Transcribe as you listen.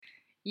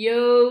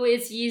Yo,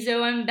 it's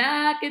Yizo. I'm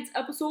back. It's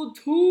episode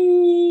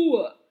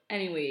 2.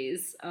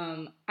 Anyways,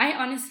 I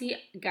honestly,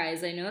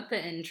 guys, I know that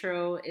the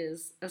intro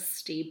is a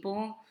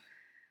staple,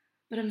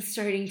 but I'm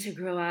starting to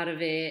grow out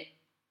of it.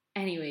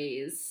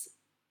 Anyways,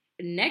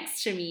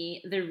 next to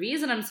me, the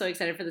reason I'm so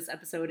excited for this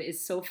episode is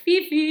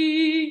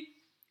Sofifi.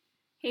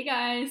 Hey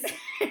guys.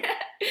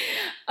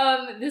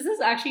 This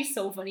is actually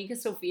so funny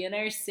because Sophia and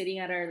I are sitting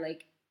at our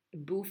like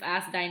boof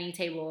ass dining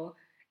table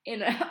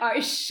in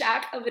our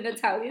shack of an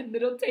Italian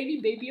little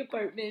tiny baby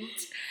apartment,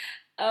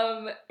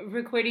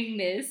 recording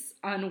this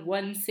on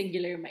one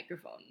singular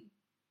microphone.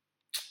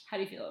 How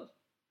do you feel?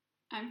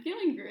 I'm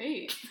feeling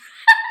great.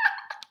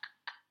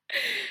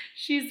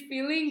 She's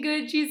feeling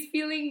good. She's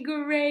feeling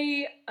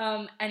great.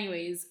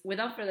 Anyways,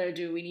 without further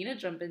ado, we need to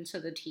jump into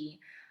the tea.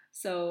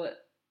 So,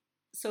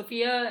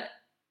 Sophia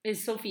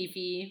is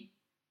Sofifi.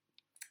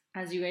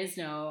 As you guys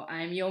know,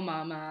 I'm Yo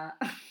Mama.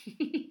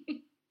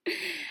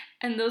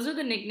 And those are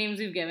the nicknames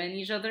we've given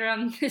each other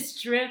on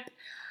this trip.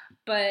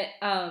 But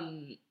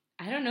I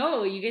don't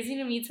know. You guys need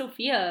to meet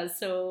Sophia.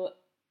 So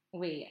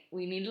wait,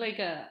 we need like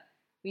a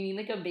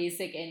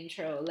basic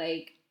intro.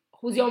 Like,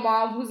 who's your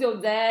mom? Who's your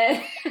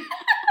dad?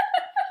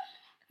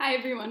 Hi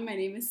everyone, my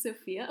name is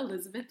Sophia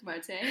Elizabeth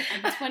Duarte.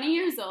 I'm 20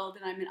 years old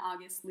and I'm an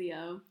August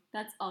Leo.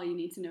 That's all you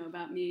need to know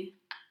about me.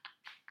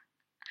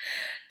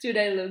 Dude,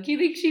 I low-key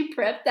think she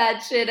prepped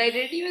that shit. I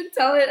didn't even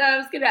tell it. I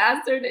was gonna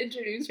ask her to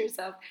introduce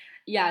herself.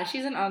 Yeah,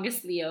 she's an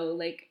August Leo,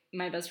 like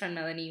my best friend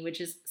Melanie, which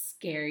is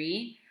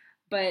scary.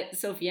 But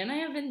Sophia and I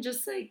have been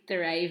just like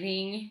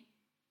thriving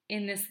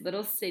in this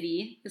little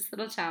city, this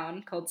little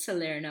town called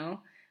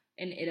Salerno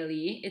in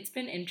Italy. It's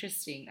been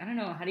interesting. I don't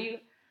know,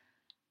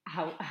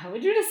 how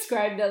would you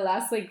describe the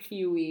last like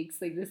few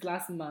weeks, like this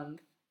last month?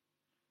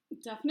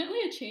 Definitely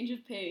a change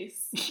of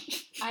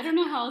pace. I don't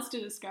know how else to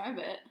describe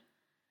it.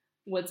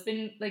 What's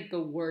been like the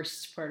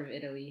worst part of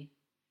Italy?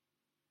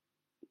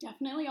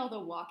 Definitely all the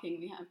walking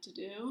we have to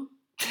do.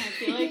 I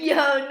feel like Yo,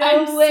 no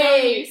I'm so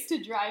way. used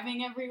to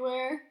driving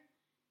everywhere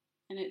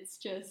and it's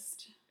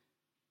just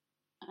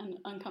an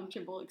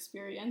uncomfortable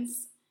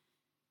experience.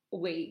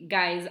 Wait,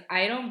 guys,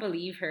 I don't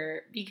believe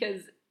her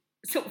because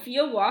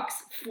Sophia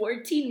walks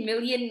 14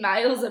 million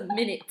miles a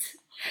minute.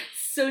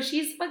 So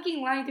she's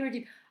fucking lying through her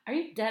teeth. Are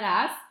you dead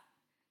ass?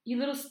 You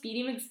little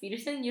Speedy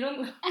McSpeederson? You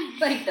don't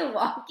like the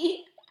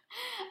walking?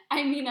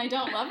 I mean, I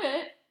don't love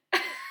it.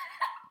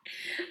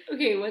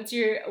 Okay, what's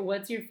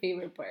your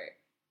favorite part?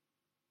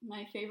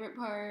 My favorite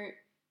part,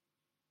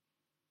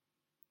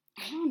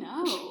 I don't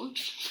know.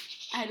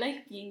 I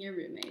like being your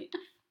roommate.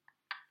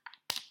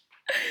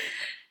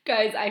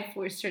 Guys, I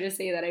forced her to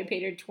say that. I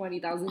paid her I'm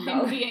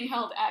 $20,000. being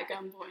held at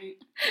gunpoint.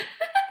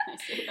 I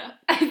say that.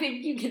 I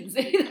think you can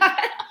say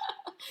that.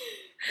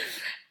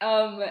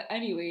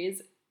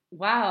 Anyways,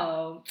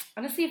 wow.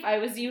 Honestly, if I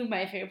was you,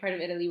 my favorite part of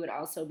Italy would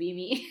also be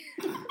me.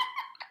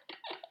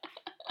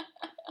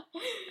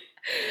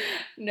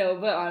 No,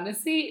 but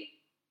honestly,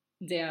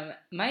 damn,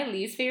 my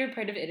least favorite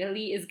part of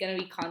Italy is gonna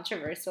be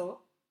controversial,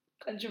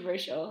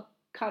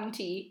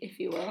 Conti, if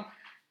you will.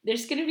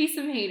 There's gonna be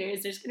some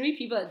haters. There's gonna be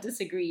people that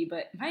disagree,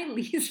 but my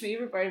least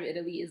favorite part of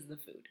Italy is the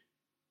food.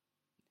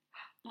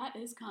 That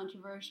is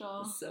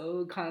controversial.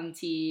 So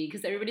Conti,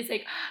 because everybody's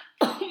like,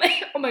 oh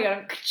my god,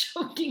 I'm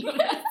choking on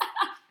this.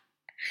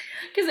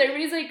 Because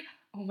everybody's like,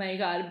 oh my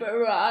god,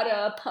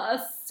 burrata,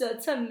 pasta,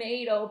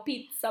 tomato,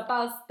 pizza,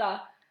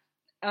 pasta.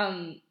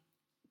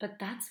 But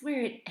that's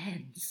where it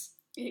ends.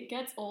 It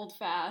gets old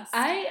fast.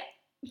 I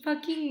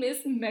fucking miss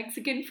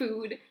Mexican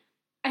food.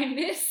 I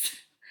miss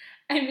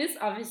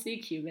obviously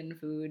Cuban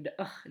food.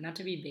 Ugh, not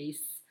to be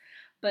base,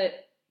 but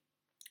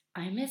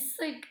I miss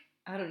like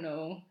I don't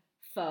know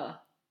pho.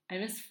 I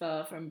miss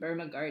pho from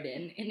Burma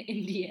Garden in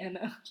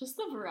Indiana. Just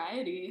the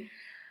variety.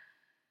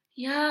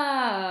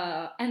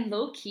 Yeah, and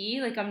low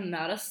key, like I'm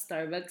not a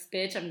Starbucks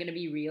bitch. I'm gonna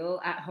be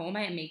real. At home,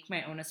 I make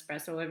my own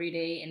espresso every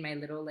day in my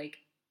little like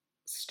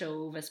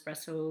stove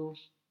espresso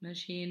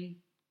machine.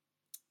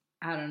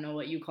 I don't know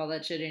what you call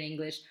that shit in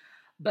English,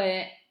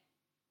 but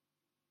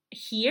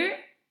here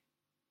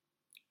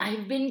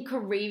I've been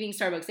craving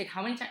Starbucks. Like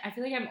how many times? I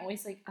feel like I'm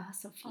always like, ah,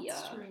 Sophia.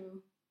 That's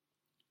true.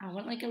 I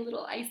want like a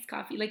little iced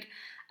coffee. Like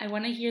I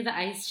want to hear the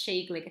ice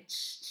shake. Like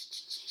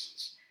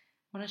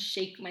I want to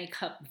shake my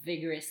cup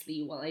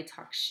vigorously while I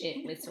talk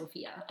shit with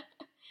Sophia.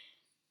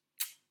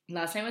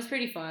 Last night was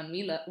pretty fun.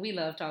 We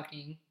love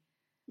talking.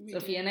 We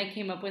Sophia and do. I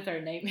came up with our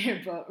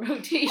nightmare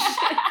rotation.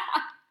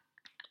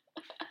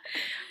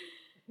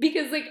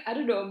 Because like I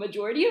don't know, a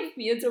majority of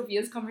me and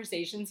Sophia's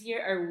conversations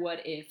here are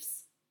what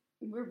ifs.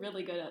 We're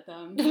really good at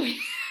them.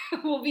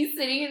 We'll be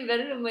sitting in bed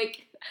and I'm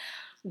like,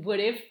 what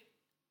if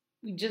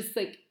we just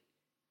like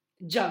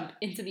jump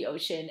into the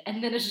ocean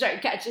and then a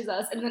shark catches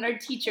us and then our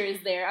teacher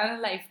is there on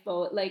a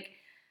lifeboat? Like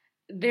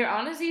they're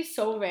honestly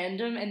so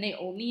random and they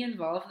only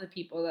involve the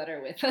people that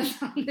are with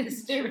us on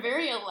this They're trip.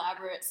 very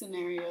elaborate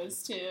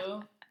scenarios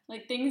too.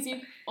 Like things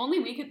you only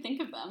we could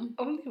think of them.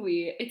 Only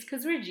we. It's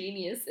because we're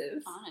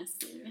geniuses.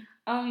 Honestly.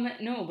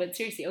 No, but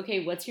seriously,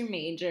 okay, what's your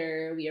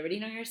major? We already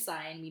know your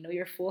sign. We know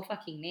your full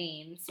fucking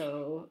name,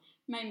 so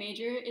My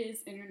major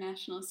is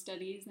international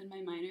studies and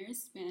my minor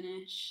is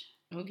Spanish.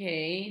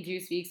 Okay, do you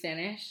speak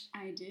Spanish?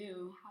 I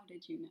do. How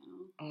did you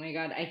know? Oh my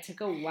god, I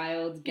took a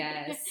wild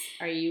guess.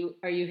 Are you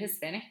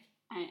Hispanic?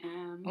 I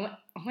am.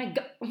 Oh my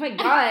god. Oh my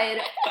god.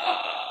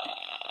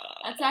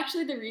 That's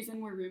actually the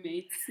reason we're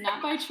roommates.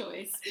 Not by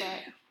choice, but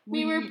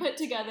we were put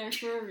together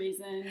for a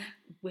reason.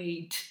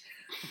 Wait.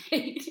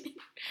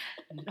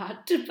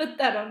 Not to put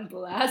that on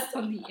blast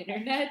on the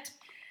internet.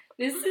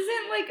 This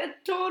isn't like a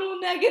total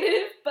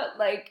negative, but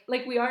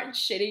like we aren't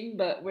shitting,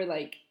 but we're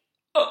like,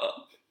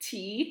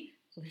 tea.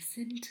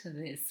 Listen to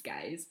this,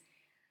 guys.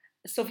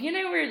 Sophia and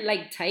I were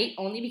like tight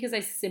only because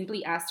I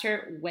simply asked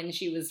her when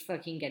she was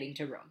fucking getting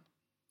to Rome.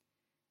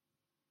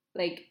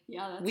 Like,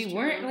 yeah, that's we true.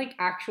 weren't like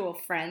actual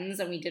friends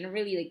and we didn't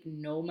really like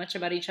know much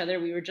about each other.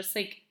 We were just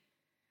like,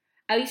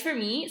 at least for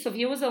me,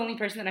 Sophia was the only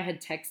person that I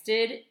had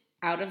texted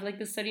out of like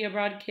the study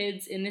abroad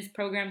kids in this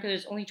program because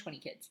there's only 20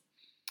 kids.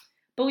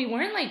 But we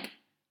weren't like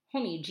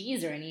homie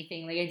G's or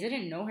anything. Like, I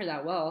didn't know her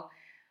that well.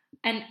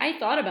 And I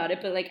thought about it,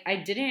 but like I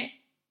didn't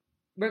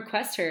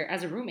request her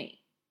as a roommate.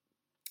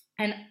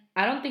 And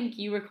I don't think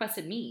you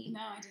requested me. No,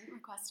 I didn't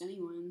request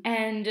anyone.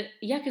 And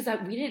yeah, because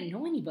we didn't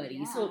know anybody.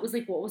 Yeah. So it was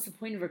like, what was the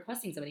point of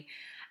requesting somebody?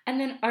 And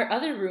then our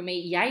other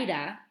roommate,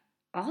 Yaira,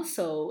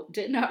 also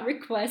did not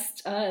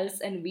request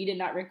us and we did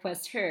not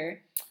request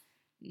her.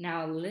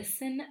 Now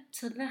listen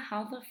to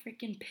how the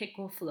freaking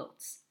pickle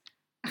floats.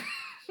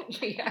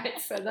 Yeah, I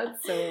said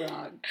that so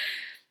wrong.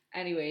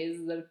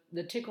 Anyways,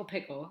 the tickle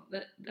pickle,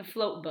 the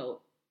float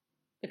boat,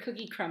 the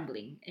cookie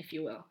crumbling, if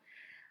you will.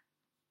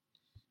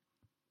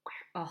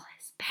 We're all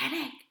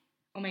Hispanic.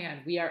 Oh my god,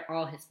 we are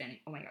all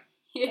Hispanic. Oh my god.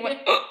 Oh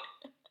my,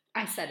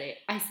 I said it.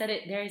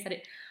 There, I said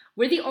it.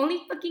 We're the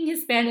only fucking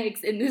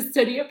Hispanics in this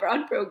study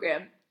abroad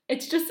program.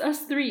 It's just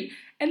us three.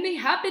 And they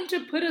happen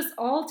to put us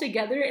all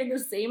together in the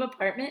same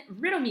apartment.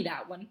 Riddle me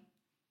that one.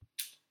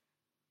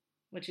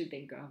 What you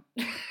think, girl?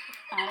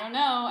 I don't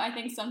know. I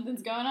think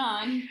something's going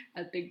on.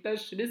 I think that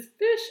shit is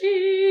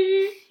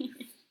fishy.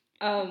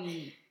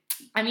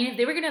 I mean, if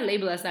they were going to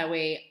label us that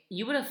way,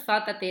 you would have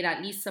thought that they'd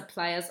at least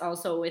supply us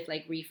also with,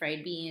 like,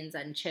 refried beans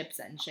and chips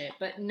and shit.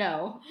 But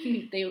no,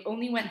 they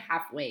only went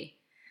halfway.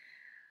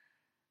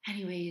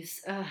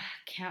 Anyways,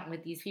 can't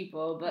with these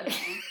people, but...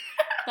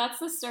 That's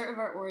the start of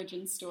our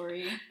origin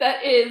story.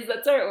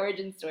 That's our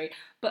origin story.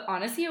 But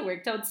honestly, it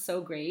worked out so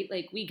great.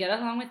 Like, we get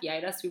along with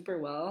Yaira super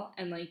well.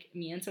 And, like,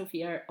 me and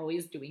Sophia are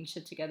always doing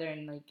shit together.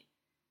 And, like,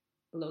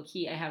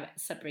 low-key, I have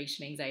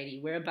separation anxiety.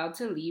 We're about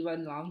to leave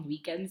on long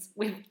weekends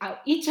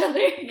without each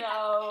other.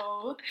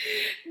 No.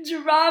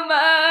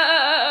 Drama!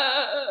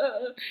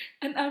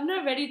 And I'm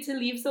not ready to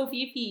leave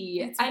Sophie.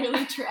 It's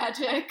really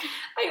tragic.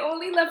 I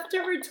only left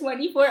her for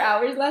 24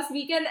 hours last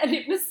weekend. And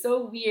it was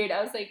so weird.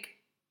 I was like...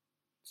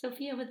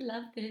 Sophia would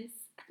love this.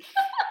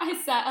 I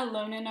sat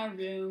alone in our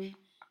room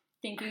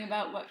thinking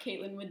about what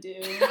Caitlin would do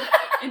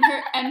in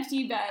her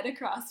empty bed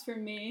across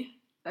from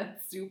me.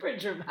 That's super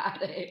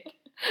dramatic.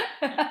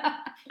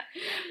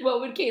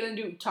 What would Caitlin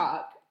do?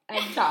 Talk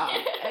and talk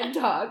and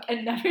talk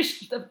and never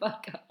shut the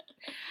fuck up.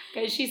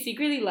 Guys, she's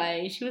secretly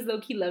lying. She was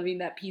low-key loving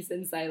that peace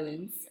and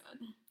silence.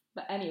 Oh,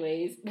 but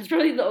anyways, that's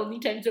probably the only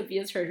time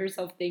Sophia's heard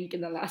herself think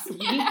in the last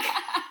week.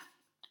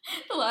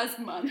 The last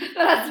month. The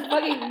last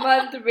fucking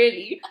month,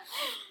 really.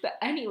 But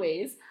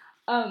anyways,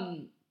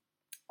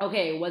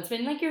 okay, what's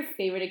been like your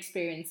favorite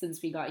experience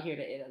since we got here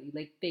to Italy?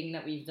 Like, thing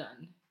that we've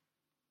done?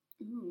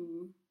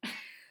 Ooh.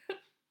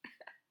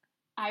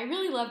 I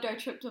really loved our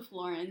trip to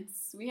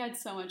Florence. We had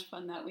so much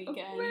fun that weekend.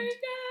 Oh my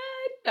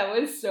god, that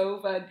was so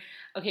fun.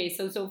 Okay,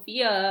 so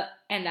Sophia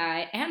and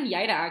I, and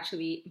Yaira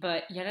actually,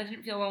 but Yaira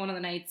didn't feel well one of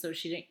the nights, so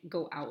she didn't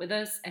go out with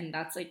us, and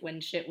that's like when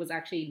shit was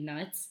actually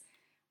nuts.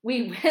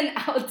 We went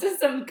out to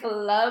some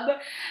club,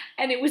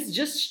 and it was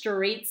just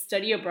straight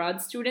study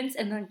abroad students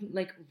and then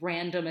like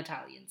random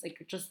Italians,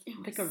 like just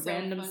like a so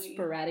random funny.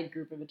 Sporadic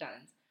group of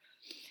Italians.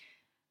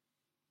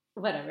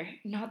 Whatever,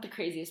 not the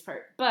craziest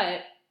part,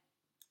 but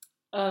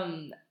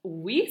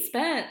we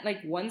spent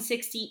like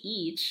 $160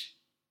 each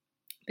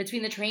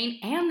between the train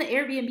and the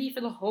Airbnb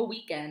for the whole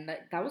weekend.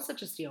 That was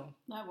such a steal.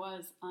 That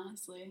was,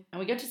 honestly. And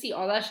we got to see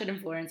all that shit in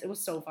Florence. It was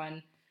so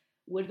fun.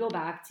 Would go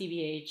back,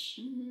 TBH.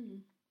 Mm-hmm.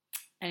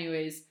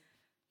 Anyways,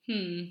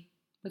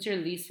 what's your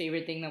least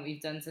favorite thing that we've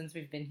done since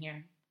we've been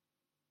here?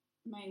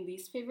 My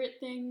least favorite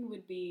thing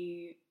would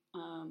be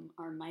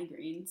our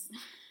migraines.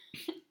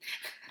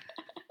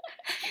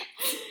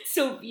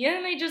 Sophia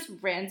and I just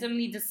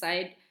randomly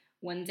decide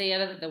one day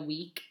out of the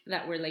week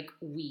that we're like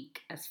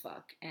weak as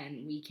fuck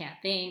and we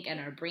can't think and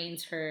our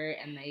brains hurt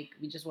and like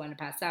we just want to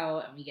pass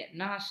out and we get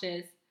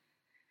nauseous.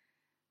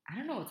 I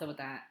don't know what's up with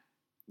that.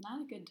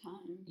 Not a good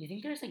time. You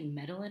think there's like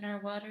metal in our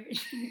water?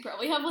 We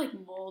probably have like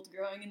mold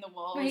growing in the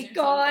walls. My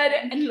god!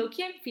 Something. And look,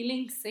 I'm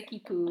feeling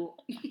sicky poo.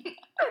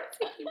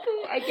 Sicky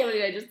poo. I can't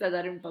believe I just said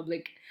that in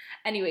public.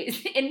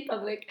 Anyways,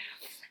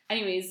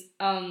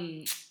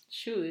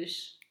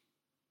 shush.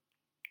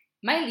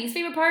 My least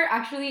favorite part,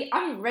 actually,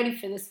 I'm ready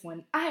for this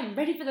one. I'm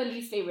ready for the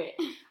least favorite.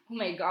 Oh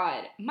my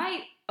god.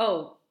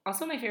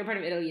 Also my favorite part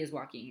of Italy is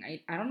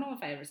walking. I don't know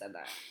if I ever said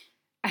that.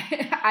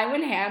 I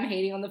went ham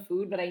hating on the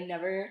food, but I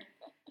never.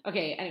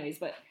 Okay, anyways,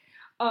 but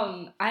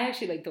I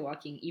actually like the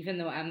walking, even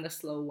though I'm the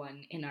slow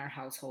one in our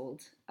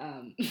household.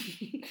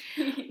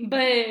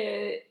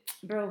 But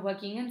bro,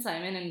 Joaquin and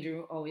Simon and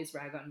Drew always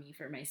rag on me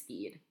for my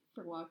speed.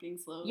 For walking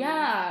slowly.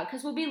 Yeah,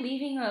 because we'll be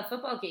leaving a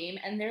football game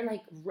and they're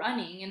like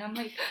running, and I'm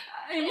like,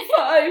 I'm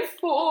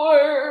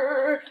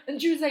 5'4", and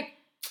Drew's like,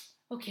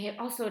 okay,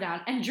 I'll slow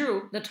down. And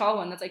Drew, the tall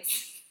one, that's like,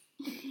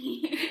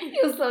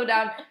 he'll slow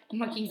down. And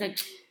Joaquin's like,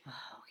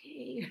 oh,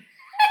 okay.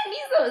 And he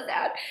slows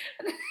down.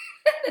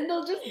 And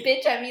they'll just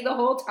bitch at me the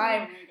whole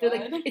time. Oh They're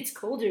like, it's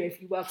colder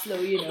if you walk slow,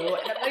 you know.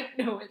 And I'm like,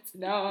 no, it's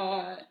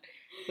not.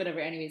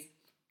 Whatever. Anyways,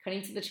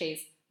 cutting to the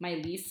chase, my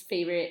least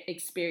favorite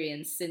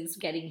experience since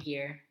getting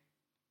here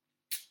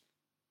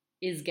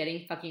is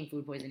getting fucking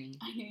food poisoning.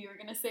 I knew you were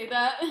gonna say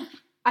that.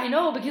 I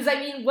know, because I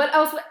mean, what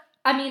else?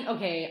 I mean,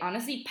 okay,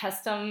 honestly,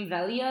 Pestum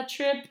Velia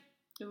trip.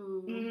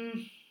 Ooh.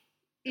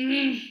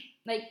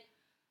 Like,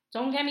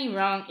 don't get me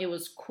wrong, it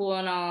was cool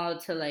and all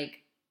to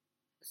like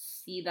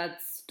see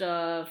that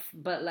stuff,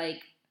 but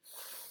like,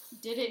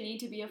 did it need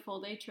to be a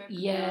full day trip?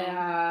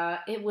 Yeah,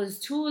 it was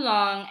too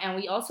long, and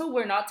we also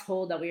were not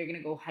told that we were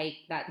gonna go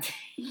hike that day.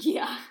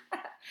 Yeah,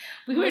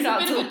 we were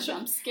not told. It was a bit of a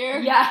jump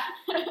scare. Yeah.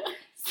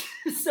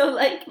 So,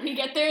 like, we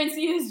get there and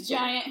see this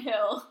giant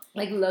hill.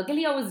 Like,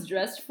 luckily I was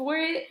dressed for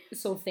it,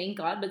 so thank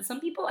God. But some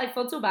people, I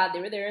felt so bad. They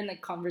were there in,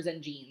 like, Converse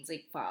and jeans.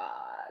 Like,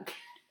 fuck.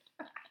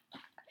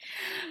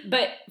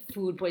 But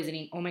food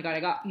poisoning. Oh, my God. I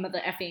got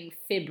mother effing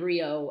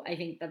Fibrio. I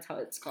think that's how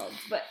it's called.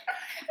 But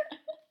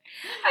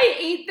I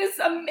ate this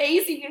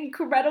amazing,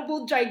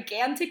 incredible,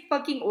 gigantic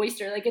fucking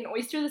oyster. Like, an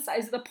oyster the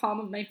size of the palm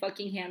of my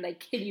fucking hand. I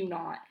kid you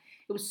not.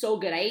 It was so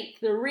good. I ate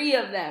 3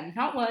 of them.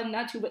 Not 1,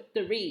 not 2, but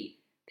 3.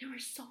 They were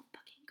so fucking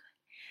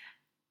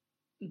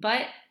good.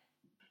 But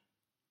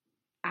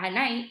at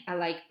night, at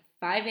like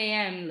 5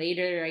 a.m.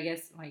 later, I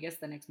guess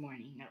the next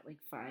morning at like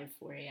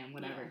 4 a.m.,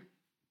 whatever. Yeah.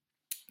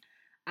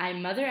 I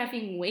mother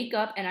effing wake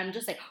up and I'm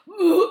just like,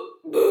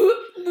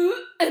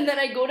 and then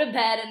I go to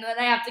bed and then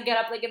I have to get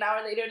up like an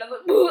hour later and I'm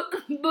like,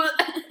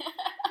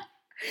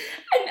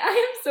 and I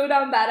am so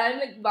down bad. I'm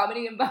like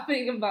vomiting and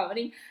vomiting and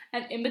vomiting.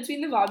 And in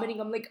between the vomiting,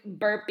 I'm like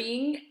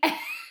burping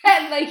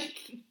and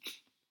like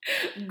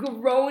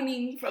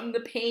groaning from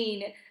the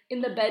pain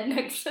in the bed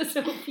next to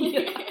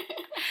Sophia.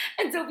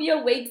 And Sophia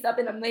wakes up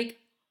and I'm like,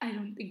 I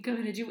don't think I'm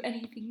gonna do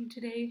anything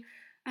today.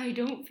 I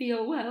don't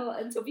feel well.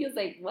 And Sophia's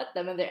like, what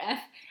the mother F?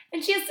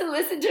 And she has to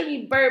listen to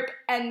me burp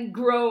and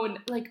groan.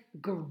 Like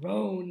for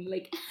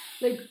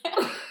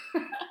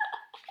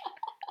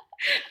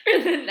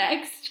the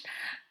next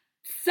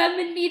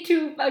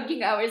 72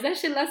 fucking hours. That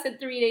shit lasted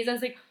 3 days. I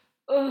was like,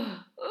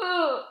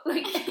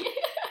 like,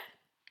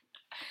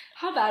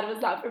 how bad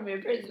was that from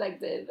your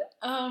perspective?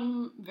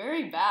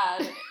 Very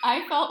bad.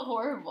 I felt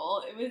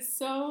horrible. It was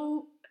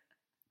so,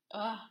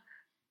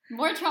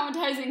 more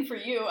traumatizing for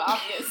you,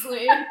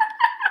 obviously.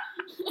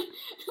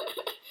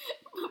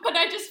 But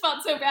I just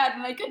felt so bad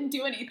and I couldn't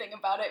do anything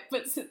about it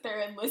but sit there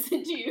and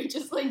listen to you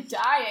just like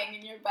dying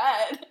in your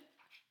bed.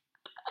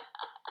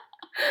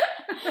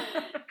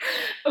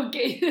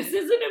 Okay, this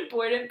is an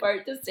important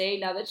part to say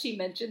now that she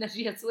mentioned that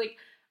she has to like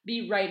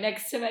be right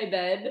next to my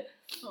bed.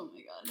 Oh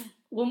my God.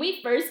 When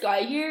we first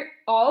got here,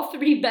 all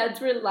 3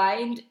 beds were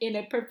lined in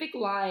a perfect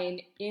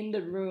line in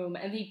the room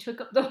and they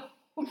took up the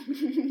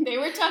they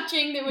were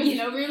touching. There was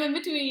no room in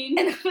between.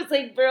 And I was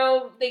like,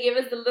 bro, they gave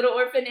us the little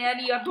orphan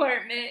Annie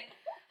apartment.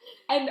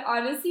 And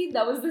honestly,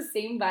 that was the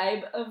same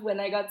vibe of when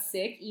I got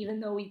sick, even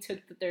though we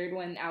took the 3rd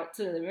one out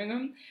to the living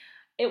room.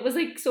 It was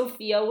like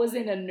Sophia was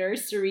in a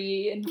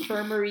nursery,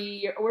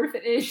 infirmary,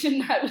 orphanage,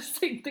 and I was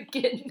like the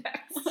kid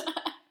next.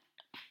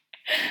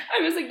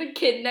 I was like the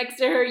kid next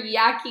to her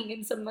yakking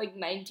in some like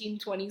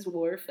 1920s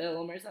war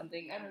film or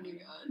something. I don't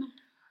know.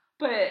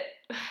 But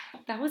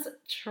that was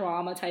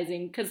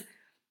traumatizing because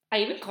I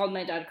even called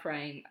my dad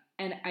crying.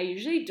 And I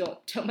usually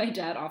don't tell my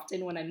dad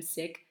often when I'm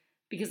sick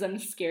because I'm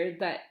scared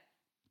that,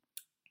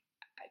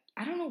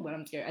 I don't know what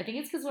I'm scared. I think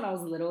it's because when I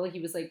was little, he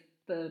was like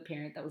the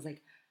parent that was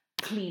like,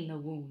 clean the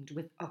wound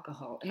with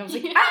alcohol. And I was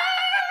like,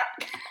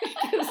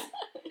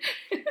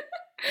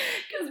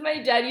 Because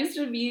my dad used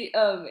to be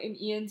an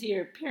ENT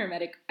or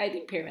paramedic. I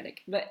think paramedic.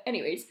 But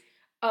anyways,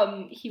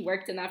 he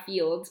worked in that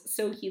field.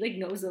 So he like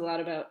knows a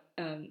lot about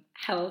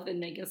health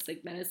and I guess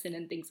like medicine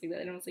and things like that.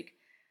 And I was like,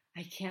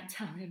 I can't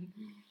tell him.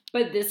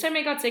 But this time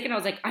I got sick and I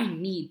was like, I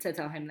need to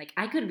tell him. Like,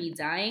 I could be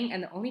dying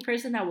and the only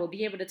person that will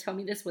be able to tell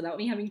me this without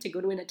me having to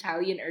go to an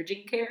Italian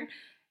urgent care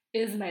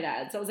is my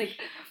dad. So I was like,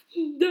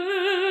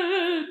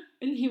 Dad!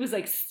 And he was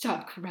like,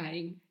 stop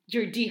crying.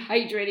 You're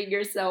dehydrating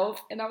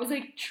yourself. And I was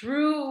like,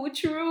 true,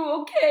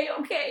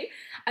 okay.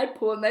 I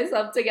pulled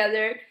myself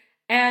together.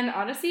 And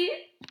honestly,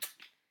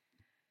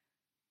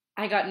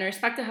 I got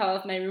nursed back to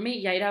health. My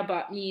roommate Yaida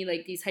bought me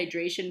like these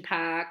hydration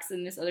packs,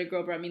 and this other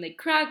girl brought me like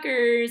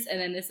crackers, and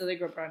then this other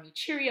girl brought me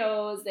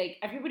Cheerios. Like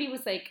everybody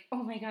was like,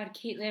 "Oh my God,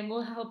 Caitlin,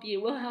 we'll help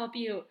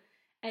you,"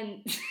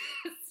 and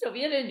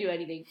Sophia didn't do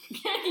anything.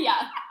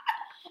 Yeah,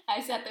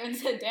 I sat there and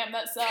said, "Damn,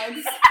 that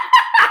sucks."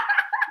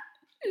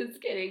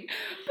 Just kidding.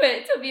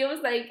 But Sophia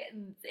was like,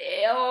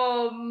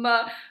 damn.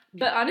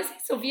 But honestly,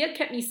 Sophia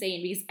kept me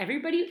sane because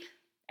everybody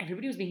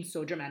was being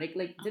so dramatic.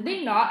 Like, did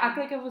they not act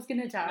like I was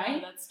gonna die?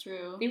 No, that's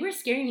true. They were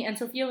scaring me, and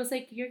Sophia was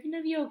like, "You're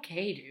gonna be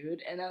okay,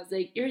 dude." And I was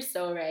like, "You're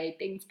so right,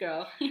 thanks,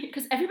 girl."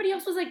 Because everybody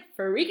else was like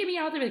freaking me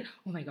out. They were like,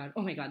 "Oh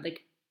my god!"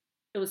 Like,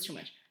 it was too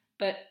much.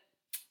 But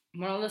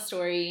moral of the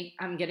story: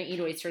 I'm gonna eat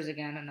oysters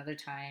again another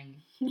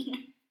time.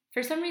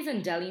 For some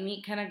reason, deli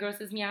meat kind of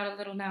grosses me out a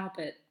little now,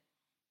 but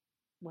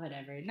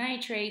whatever.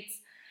 Nitrates.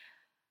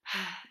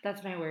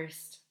 That's my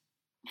worst.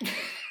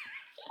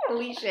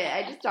 Holy shit!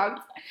 I just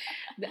talked.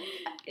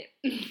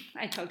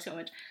 I talk so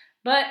much.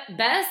 But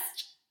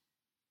best.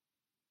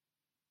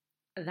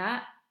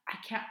 That I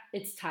can't.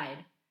 It's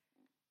tied.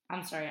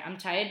 I'm sorry. I'm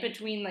tied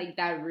between like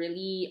that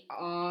really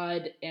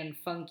odd and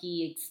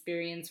funky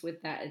experience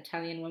with that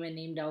Italian woman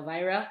named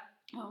Elvira.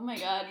 Oh my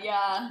god,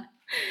 yeah.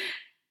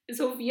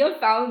 Sophia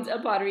found a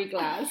pottery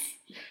class.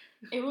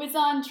 It was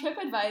on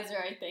TripAdvisor,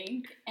 I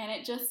think, and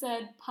it just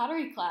said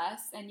pottery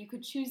class, and you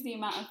could choose the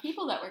amount of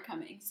people that were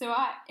coming. So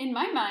in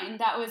my mind,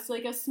 that was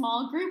like a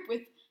small group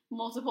with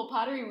multiple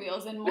pottery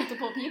wheels and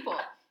multiple people.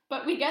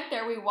 But we get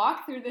there, we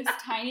walk through this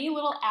tiny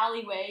little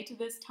alleyway to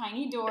this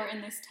tiny door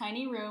in this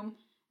tiny room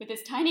with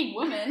this tiny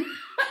woman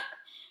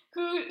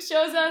who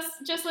shows us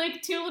just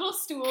like two little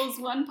stools,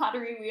 one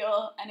pottery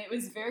wheel, and it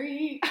was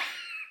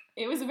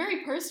a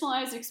very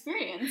personalized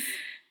experience.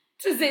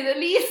 To say the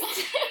least.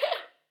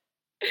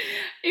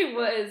 It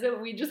was.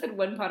 We just had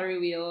one pottery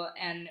wheel,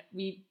 and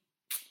we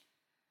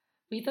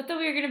thought that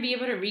we were going to be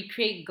able to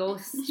recreate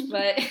ghosts,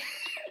 but...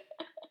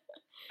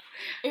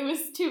 It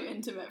was too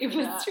intimate for that. It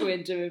was too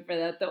intimate for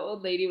that. The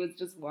old lady was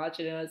just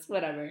watching us,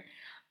 whatever.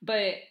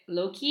 But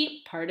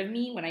low-key, part of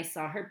me, when I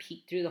saw her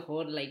peek through the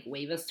hole to, like,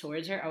 wave us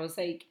towards her, I was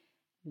like,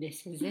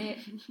 this is it.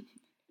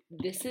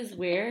 This is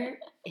where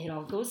it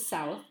all goes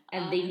south,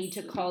 and they need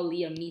to call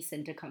Liam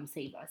Neeson to come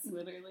save us.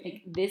 Literally.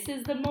 Like, this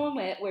is the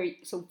moment where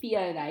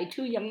Sophia and I,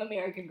 two young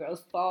American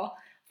girls, fall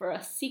for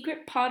a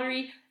secret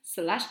pottery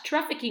 /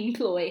 trafficking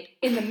ploy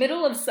in the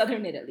middle of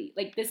southern Italy.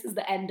 Like, this is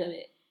the end of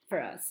it.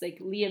 For us, like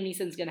Liam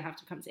Neeson's gonna have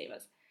to come save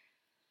us,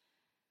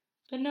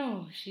 but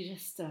no, she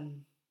just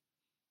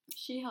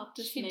she helped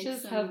us. She make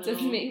just some helped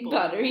us make bowls.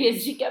 pottery, and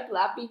she kept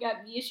laughing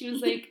at me. She was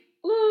like,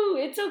 "Ooh,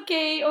 it's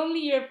okay,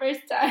 only your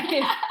first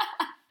time."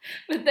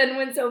 But then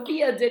when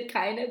Sophia did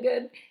kind of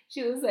good,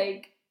 she was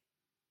like,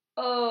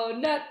 "Oh,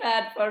 not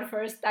bad for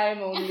first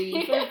time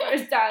only. For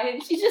first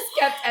time." She just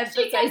kept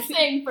emphasizing. She kept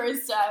saying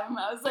first time.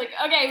 I was like,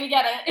 okay, we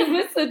get it. It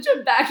was such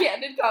a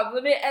backhanded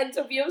compliment, and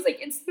Sophia was like,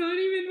 "It's not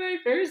even my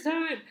first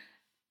time."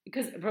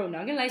 Because, bro,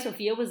 not gonna lie,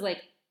 Sophia was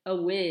like a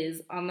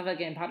whiz on the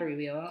fucking pottery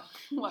wheel.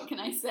 What can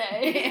I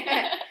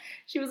say?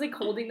 She was like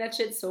holding that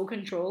shit so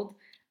controlled.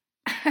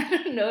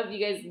 I don't know if you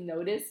guys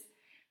noticed.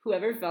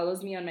 Whoever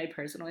follows me on my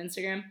personal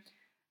Instagram,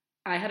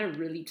 I had a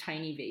really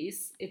tiny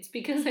vase. It's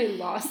because I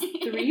lost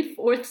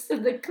 3/4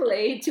 of the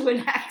clay to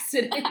an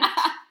accident.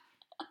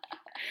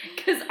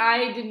 Because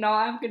I did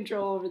not have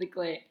control over the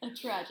clay. A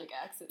tragic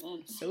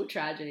accident. So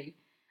tragic.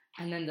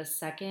 And then the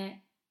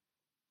second,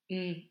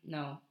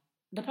 no.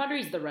 The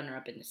pottery is the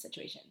runner-up in this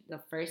situation. The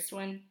first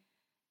one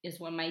is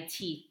when my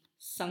teeth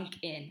sunk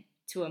in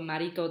to a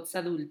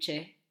maritozza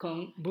dulce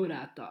con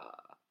burrata.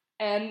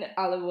 And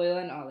olive oil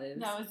and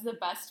olives. That was the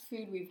best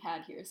food we've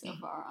had here so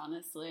far,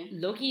 honestly.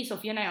 Low-key,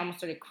 Sophia and I almost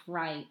started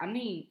crying. I'm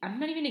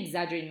not even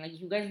exaggerating. Like,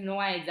 you guys know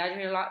I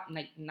exaggerate a lot. I'm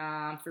like,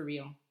 nah, I'm for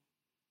real.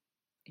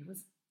 It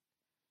was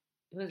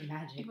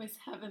magic. It was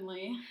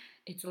heavenly.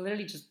 It's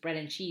literally just bread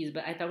and cheese,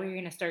 but I thought we were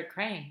gonna start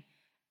crying.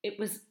 It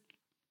was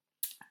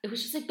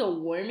just like the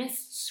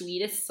warmest,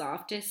 sweetest,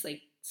 softest,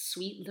 like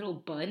sweet little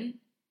bun.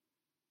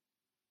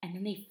 And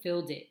then they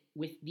filled it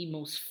with the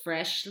most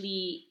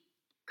freshly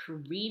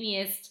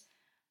creamiest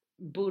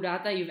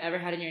burrata you've ever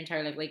had in your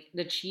entire life. Like,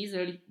 the cheese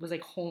literally was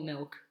like whole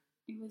milk.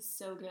 It was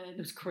so good. It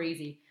was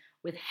crazy.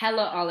 With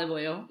hella olive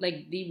oil,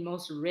 like the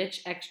most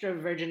rich, extra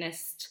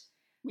virginest.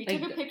 We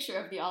took a picture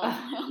of the olive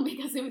oil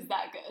because it was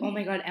that good. Oh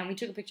my god, and we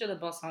took a picture of the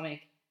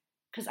balsamic.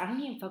 Because I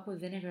don't even fuck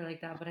with vinegar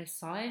like that, but I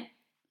saw it.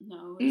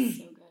 No, it was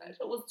so good.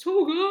 It was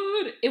too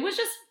good. It was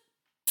just...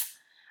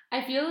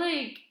 I feel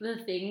like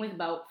the thing with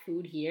about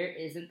food here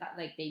isn't that,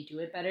 like, they do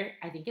it better.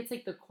 I think it's,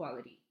 like, the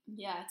quality.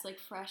 Yeah, it's, like,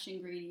 fresh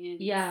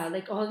ingredients. Yeah,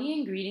 like, all the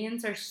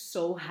ingredients are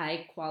so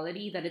high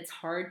quality that it's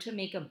hard to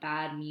make a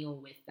bad meal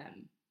with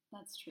them.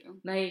 That's true.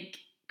 Like,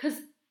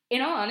 because...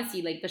 in all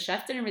honesty, like, the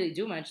chef didn't really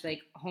do much.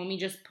 Like, homie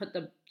just put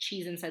the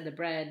cheese inside the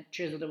bread,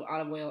 drizzled it with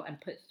olive oil,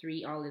 and put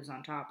 3 olives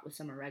on top with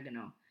some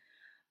oregano.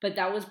 But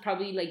that was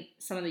probably, like,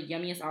 some of the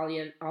yummiest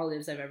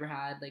olives I've ever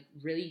had. Like,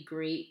 really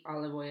great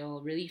olive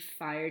oil, really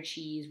fire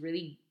cheese,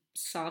 really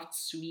soft,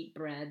 sweet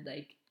bread.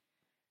 Like,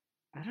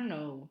 I don't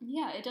know.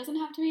 Yeah, it doesn't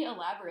have to be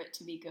elaborate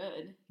to be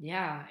good.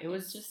 Yeah, it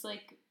was... It's just,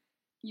 like,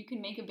 you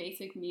can make a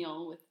basic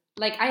meal with...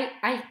 Like,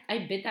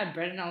 I bit that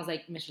bread and I was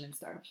like, Michelin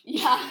star.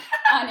 Yeah,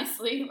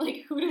 honestly.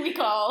 Like, who do we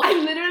call? I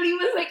literally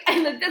was like, I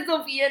looked at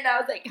Sophia and I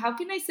was like, how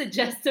can I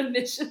suggest a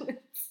Michelin?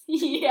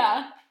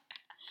 Yeah.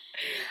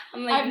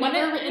 I'm like, I've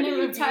never written a when are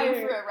you review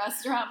tired? for a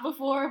restaurant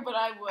before, but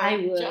I would. I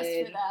would. Just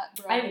for that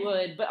bread. I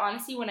would, but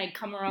honestly, when I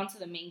come around to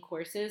the main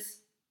courses,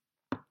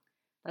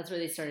 that's where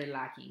they started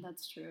lacking.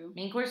 That's true.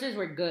 Main courses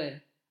were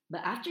good,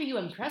 but after you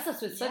impress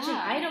us with such an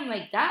Yeah. item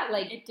like that,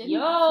 like, It didn't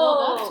yo,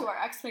 hold up to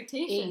our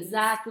expectations.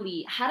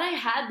 exactly. Had I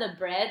had the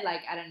bread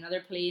like at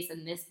another place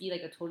and this be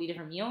like a totally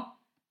different meal,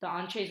 the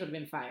entrees would have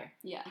been fire.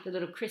 Yeah. The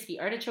little crispy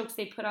artichokes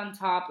they put on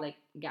top, like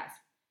gas.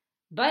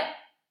 But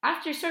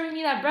after serving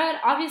me that bread,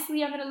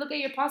 obviously I'm gonna look at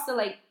your pasta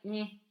like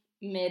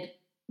mid.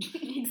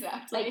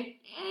 Exactly.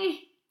 Like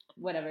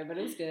whatever, but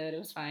it was good. It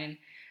was fine.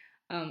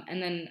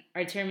 And then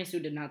our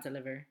tiramisu did not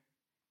deliver.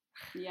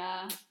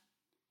 Yeah.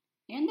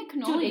 And the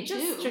Dude, cannoli it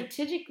just too.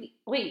 strategically.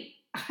 Wait,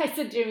 I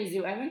said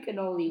tiramisu. I meant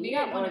cannoli. We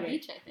got didn't one order. of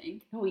each, I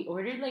think. No, we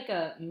ordered like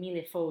a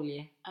mille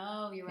folie,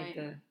 Oh, you're like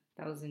right.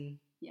 1,000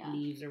 Yeah.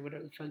 leaves or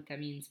whatever the fuck that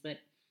means. But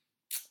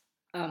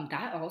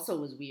that also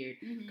was weird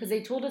because Mhm.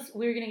 they told us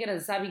we were gonna get a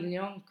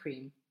Sauvignon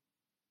cream,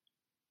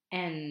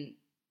 and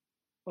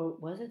or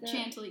was it that?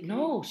 Chantilly cream.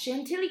 No,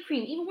 Chantilly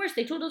cream. Even worse,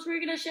 they told us we were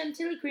gonna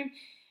Chantilly cream,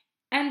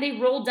 and they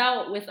rolled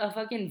out with a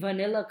fucking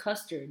vanilla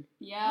custard.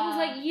 Yeah. I was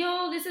like,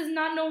 yo, this is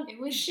not no It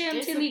was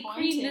Chantilly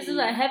cream. This is a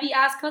disappointing. heavy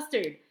ass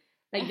custard.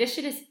 Like this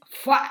shit is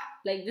fwa.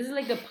 Like this is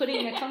like the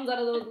pudding that comes out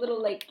of those little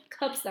like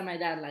cups that my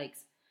dad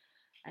likes.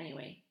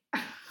 Anyway,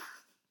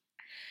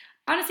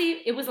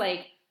 honestly, it was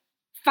like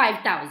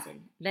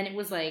 5,000. Then it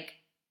was like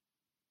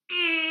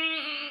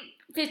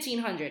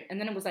 1,500, and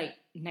then it was like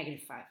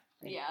 -5.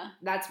 Like, Yeah.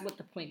 that's what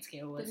the point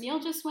scale was. The meal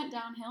just went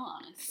downhill,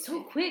 honestly.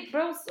 So quick,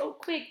 bro, so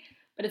quick.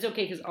 But it's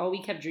okay because all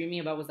we kept dreaming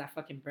about was that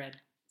fucking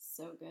bread.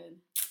 So good.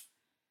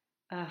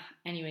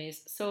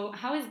 Anyways, so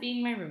how is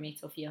being my roommate,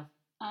 Sophia?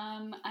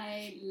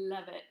 I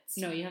love it.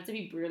 No, you have to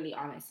be brutally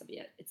honest,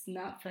 Sophia. It's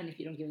not fun if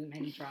you don't give them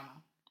any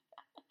drama.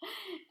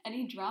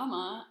 Any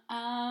drama?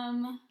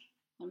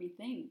 Let me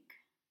think.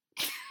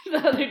 The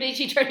other day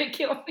she tried to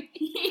kill me.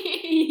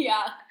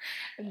 Yeah.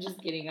 I'm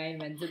just kidding. I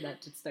invented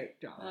that to start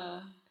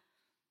drama.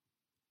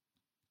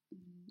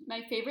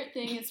 My favorite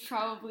thing is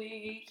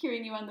probably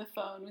hearing you on the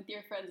phone with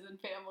your friends and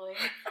family.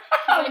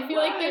 I feel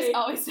like there's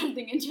always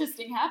something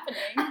interesting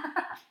happening.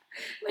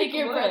 Like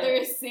your what? brother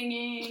is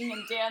singing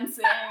and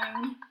dancing.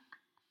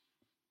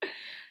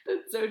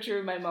 That's so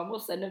true. My mom will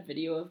send a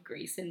video of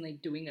Grayson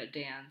like doing a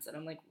dance, and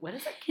I'm like, what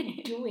is that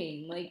kid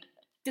doing? Like,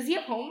 does he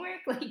have homework?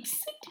 Like,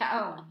 sit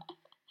down.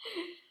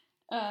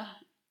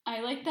 I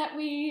like that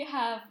we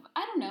have,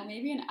 I don't know,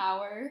 maybe an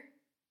hour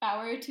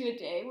or two a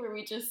day where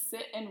we just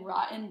sit and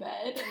rot in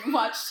bed and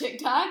watch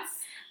TikToks.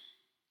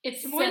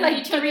 It's more Send like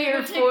each other 3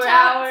 or the 4 TikToks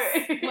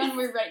hours. when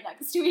we're right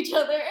next to each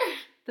other.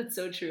 That's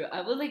so true.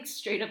 I will like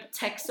straight up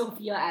text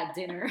Sophia at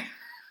dinner.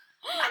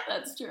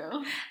 That's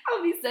true.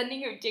 I'll be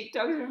sending her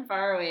TikToks from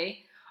far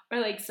away. Or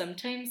like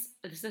sometimes,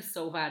 this is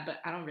so bad, but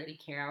I don't really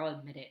care. I'll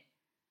admit it.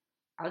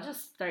 I'll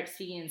just start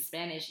speaking in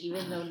Spanish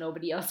even though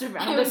nobody else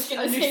around I was us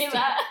going to say understands.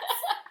 that.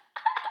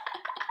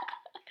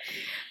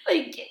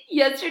 Like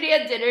yesterday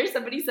at dinner,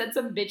 somebody said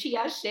some bitchy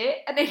ass shit,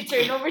 and I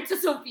turn over to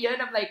Sophia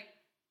and I'm like,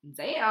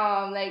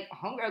 damn, like,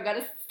 homegirl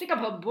gotta stick up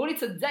her booty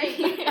today.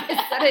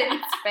 I said it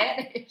in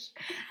Spanish.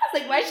 I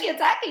was like, why is she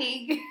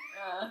attacking?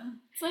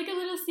 It's like a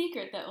little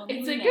secret that only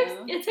It's we like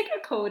know. it's like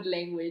a code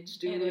language,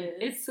 dude.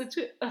 It is. It's such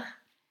a.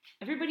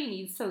 Everybody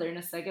needs to learn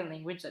a second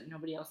language that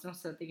nobody else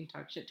knows so that they can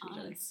talk shit to each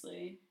other.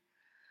 Honestly.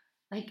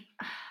 Like,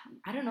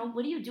 I don't know.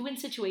 What do you do in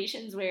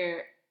situations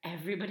where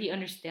everybody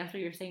understands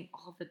what you're saying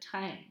all the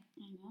time?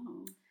 I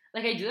know.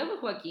 Like, I do that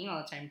with Joaquin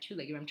all the time, too.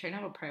 Like, if I'm trying to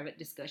have a private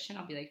discussion,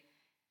 I'll be like,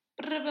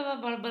 blah, blah,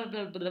 blah, blah,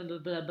 blah, blah, blah,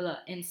 blah, blah,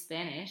 in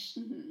Spanish.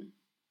 Mm-hmm.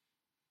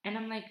 And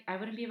I'm like, I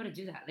wouldn't be able to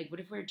do that. Like, what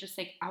if we're just,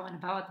 like, out and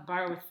about at the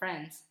bar with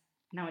friends?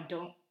 Now I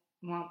don't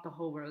want the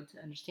whole world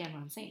to understand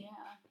what I'm saying. Yeah.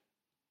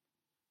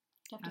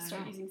 You have I to don't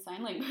start know. using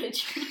sign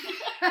language.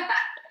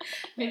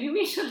 Maybe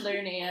we should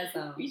learn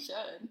ASL. We should.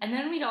 And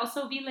then we'd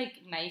also be,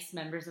 like, nice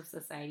members of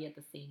society at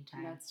the same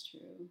time. That's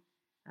true.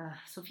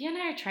 Sophia and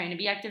I are trying to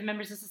be active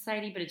members of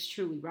society, but it's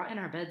true. We rot in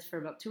our beds for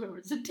about 2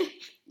 hours a day.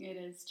 It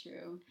is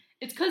true.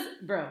 It's because,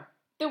 bro.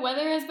 The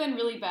weather has been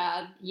really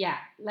bad. Yeah,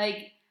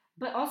 like,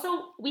 but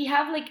also we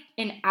have like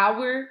an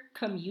hour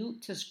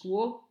commute to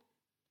school,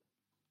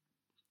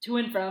 to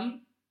and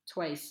from,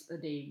 twice a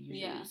day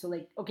usually. Yeah. So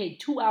like, okay,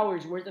 2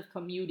 hours worth of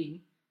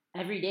commuting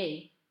every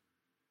day.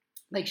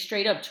 Like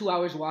straight up 2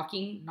 hours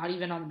walking, not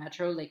even on the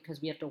metro, like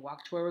because we have to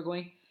walk to where we're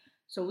going.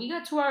 So we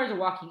got 2 hours of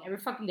walking every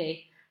fucking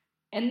day.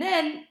 And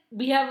then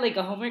we have like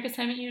a homework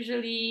assignment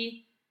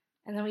usually.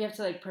 And then we have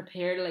to like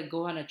prepare to like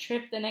go on a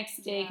trip the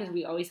next day because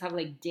we always have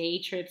like day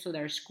trips with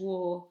our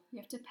school. We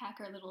have to pack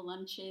our little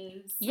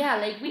lunches. Yeah,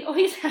 like we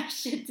always have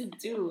shit to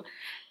do.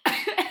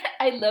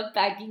 I love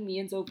packing me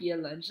and Sophia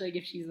lunch, like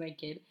if she's my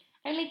kid.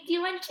 I'm like, do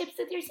you want chips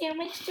with your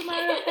sandwich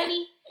tomorrow,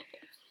 honey?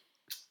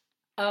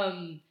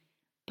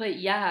 But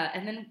yeah,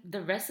 and then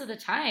the rest of the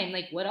time,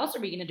 like what else are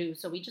we gonna do?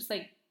 So we just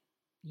like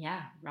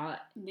Yeah, rot.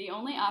 The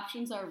only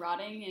options are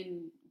rotting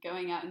and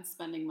going out and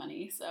spending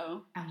money.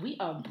 So And we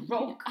are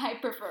broke. I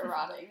prefer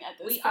rotting at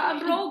this We point. are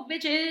broke,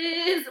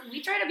 bitches.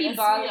 We try to be Yes, we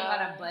balling on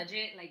a are.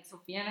 budget. Like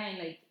Sophia and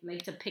I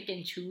like to pick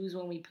and choose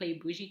when we play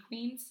Bougie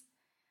Queens.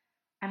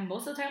 And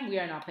most of the time we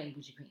are not playing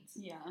Bougie Queens.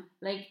 Yeah.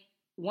 Like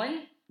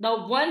the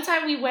one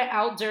time we went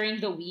out during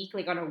the week,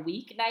 like on a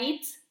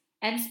weeknight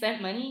and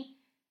spent money,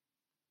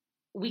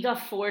 we got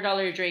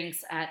 $4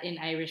 drinks at an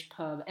Irish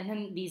pub, and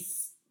then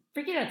these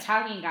freaking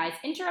Italian guys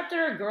interrupted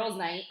our girls'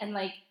 night and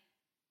like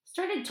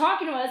started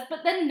talking to us, but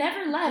then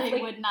never left. They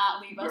like, would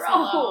not leave us bro,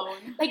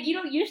 alone. like, you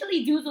know,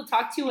 usually dudes will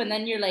talk to you and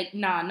then you're like,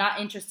 nah, not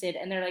interested,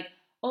 and they're like,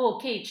 oh,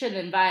 okay,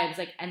 chillin' vibes,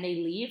 like, and they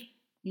leave.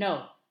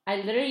 No, I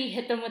literally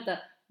hit them with the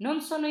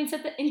non sono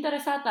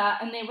interessata,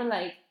 and they were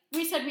like,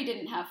 We said we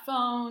didn't have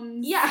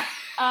phones. yeah.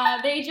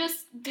 They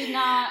just did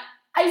not.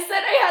 I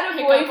said I had a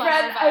Pick up on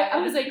boyfriend. our I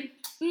was like,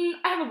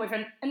 I have a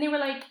boyfriend. And they were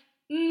like,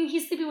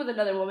 he's sleeping with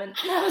another woman.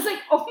 And I was like,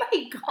 oh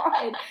my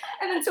God.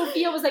 And then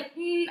Sophia was like,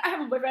 I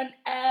have a boyfriend.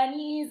 And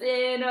he's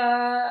in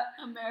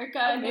America.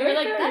 And they were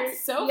like,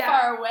 that's so Yeah.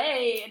 far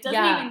away. It doesn't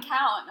Yeah. even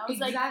count. And I was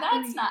like,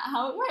 Exactly. that's not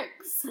how it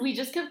works. We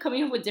just kept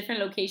coming up with different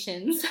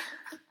locations.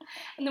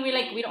 And then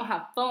we don't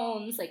have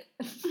phones. Like,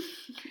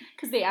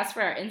 because they asked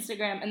for our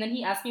Instagram. And then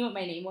he asked me what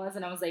my name was.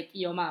 And I was like,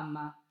 yo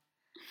mama.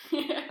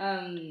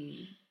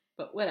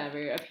 But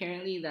whatever.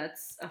 Apparently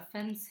that's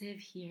offensive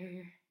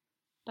here.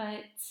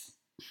 But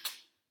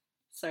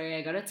sorry,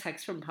 I got a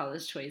text from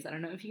Paula's Choice. I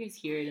don't know if you guys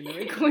hear it in the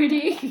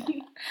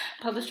recording.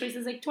 Paula's Choice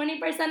is like 20%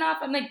 off.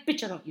 I'm like,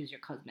 bitch, I don't use your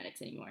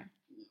cosmetics anymore.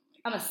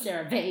 I'm a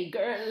CeraVe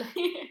girl.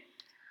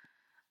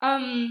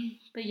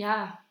 But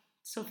yeah,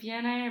 Sophia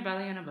and I are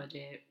barely on a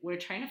budget. We're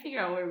trying to figure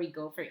out where we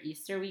go for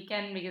Easter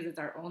weekend because it's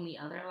our only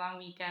other long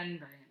weekend,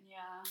 but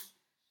Yeah.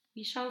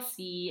 we shall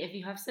see. If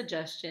you have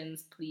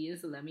suggestions,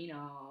 please let me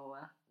know.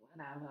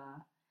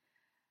 Whatever.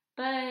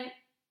 But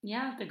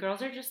yeah, the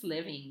girls are just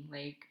living.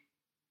 Like,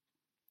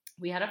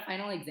 we had a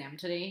final exam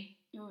today.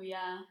 Oh,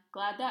 yeah.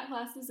 Glad that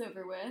class is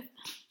over with.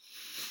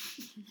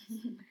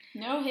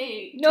 No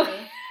hate. No,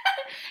 to-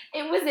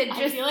 it wasn't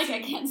just. I feel like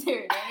I can't say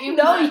her name.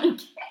 No, but- you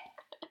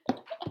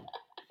can't.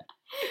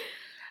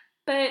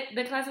 But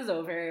the class is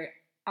over.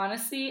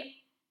 Honestly,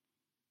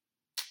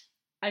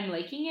 I'm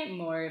liking it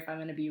more, if I'm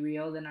going to be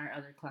real, than our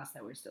other class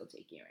that we're still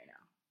taking right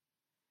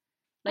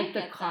now. I Like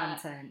the get that.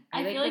 content.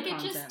 I feel like the it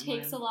just content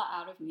takes more. a lot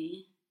out of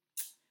me.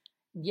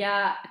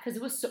 Yeah, because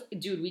it was so.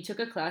 Dude, we took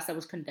a class that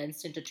was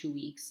condensed into 2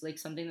 weeks. Like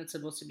something that's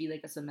supposed to be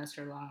like a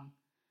semester long.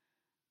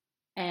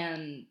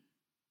 And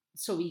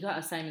so we got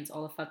assignments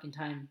all the fucking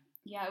time.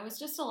 Yeah, it was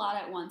just a lot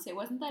at once. It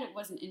wasn't that it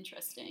wasn't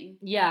interesting.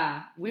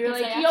 Yeah, we were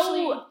Because like, I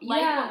actually yo, liked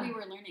yeah. what we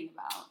were learning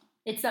about.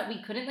 It's that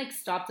we couldn't like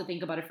stop to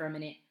think about it for a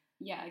minute.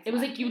 Yeah, exactly. It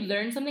was like you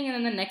learned something, and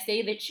then the next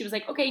day that she was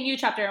like, "Okay, new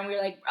chapter," and we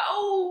were like, "Bro,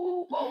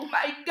 oh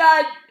my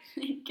God,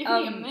 Give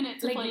me a minute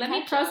to like play let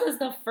me catch up. process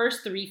the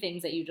first 3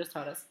 things that you just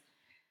taught us."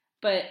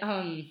 But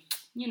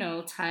you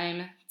know,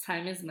 time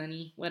is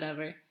money,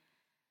 whatever.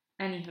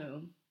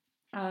 Anywho,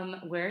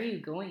 where are you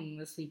going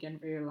this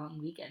weekend for your long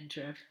weekend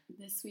trip?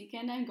 This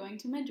weekend I'm going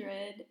to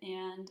Madrid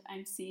and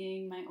I'm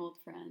seeing my old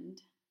friend.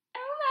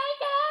 Oh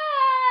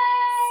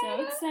my So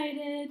God!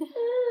 excited.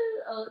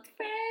 Ooh, old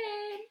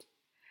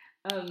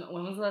friend.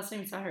 When was the last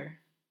time you saw her?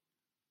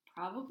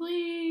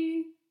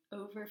 Probably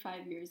over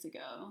 5 years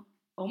ago.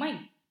 Oh my!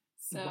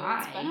 So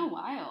Why? it's been a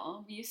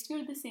while. We used to go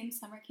to the same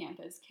summer camp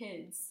as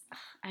kids.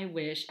 I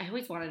wish. I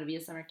always wanted to be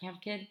a summer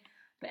camp kid,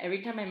 but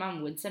every time my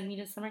mom would send me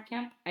to summer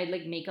camp, I'd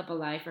like make up a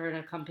lie for her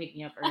to come pick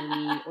me up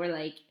early, or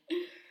like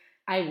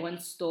I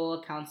once stole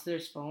a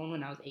counselor's phone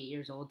when I was 8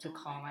 years old to Oh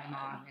call my my God.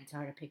 mom and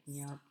tell her to pick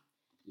me up.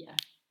 Yeah,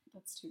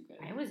 That's too good.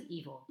 I was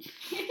evil.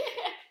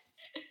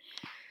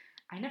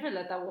 I never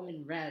let that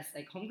woman rest.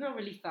 Like, homegirl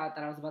really thought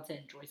that I was about to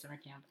enjoy summer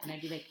camp, and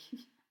I'd be like,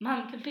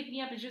 Mom, come pick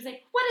me up. And she was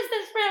like, what is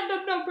this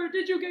random number?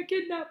 Did you get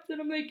kidnapped? And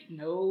I'm like,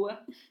 no.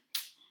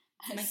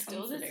 I my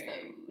stole this counselor.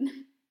 phone.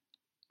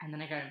 And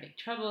then I got in big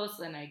trouble,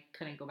 so then I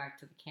couldn't go back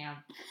to the camp.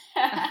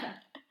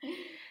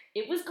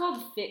 It was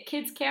called Fit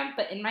Kids Camp,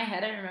 but in my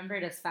head I remember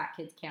it as Fat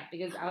Kids Camp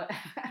because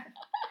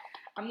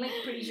I'm like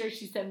pretty sure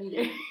she sent me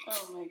there.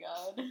 Oh my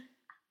God.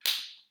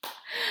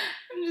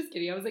 I'm just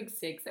kidding. I was like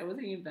 6. I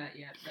wasn't even that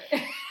yet.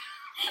 But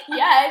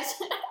Yes.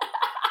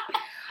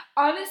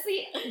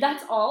 honestly,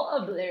 that's all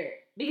a blur.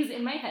 Because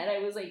in my head I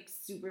was like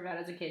super bad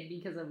as a kid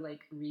because of like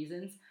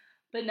reasons.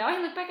 But now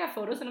I look back at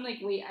photos and I'm like,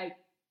 wait, I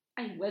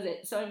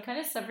wasn't. So I'm kind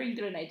of suffering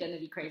through an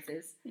identity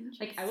crisis.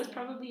 Like, I was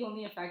probably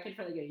only a fat kid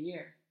for like a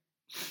year.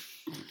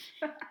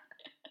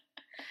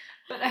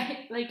 But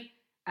I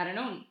don't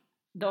know.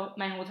 The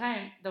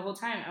whole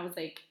time I was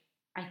like,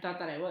 I thought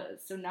that I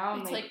was. So now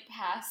I'm It's like, like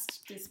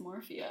past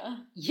dysmorphia.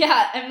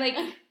 yeah, I'm like,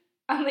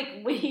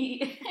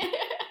 wait.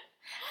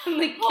 I'm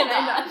like, Hold can I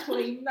on. not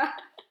claim that?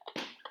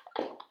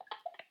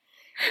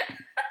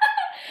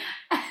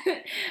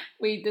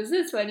 Wait, this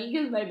is funny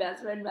because my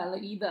best friend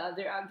Melanie, the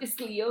other August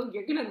Leo,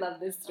 you're gonna love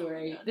this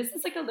story. God. This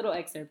is like a little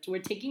excerpt.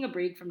 We're taking a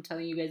break from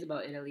telling you guys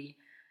about Italy,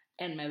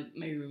 and my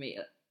roommate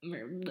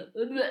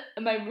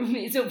my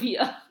roommate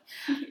Sophia.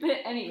 But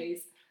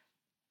anyways,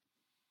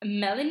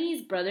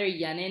 Melanie's brother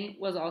Yenin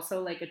was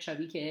also like a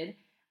chubby kid,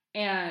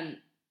 and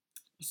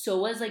so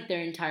was like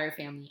their entire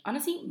family.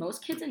 Honestly,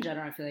 most kids in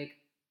general, I feel like,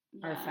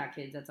 are Yeah. fat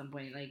kids at some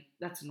point. Like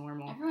that's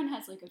normal. Everyone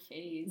has like a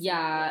phase.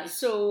 Yeah. Like,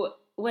 So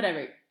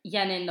whatever,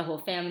 Yenin, the whole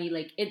family,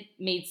 like it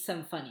made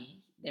some funny.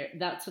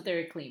 That's what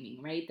they're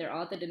claiming, right? They're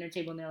all at the dinner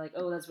table and they're like,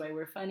 "Oh, that's why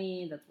we're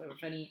funny. That's why we're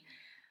funny."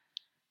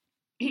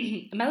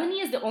 Melanie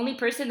is the only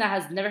person that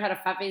has never had a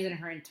fat face in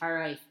her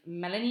entire life.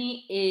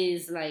 Melanie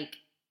is like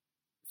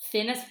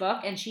thin as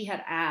fuck, and she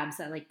had abs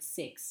at like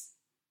 6.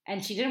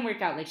 And she didn't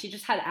work out. Like she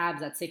just had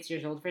abs at 6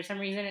 years old for some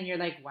reason. And you're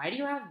like, why do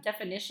you have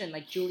definition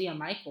like Julia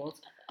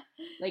Michaels?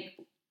 Like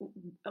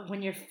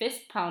when you're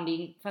fist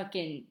pounding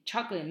fucking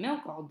chocolate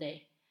milk all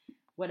day,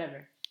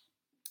 whatever.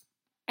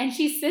 And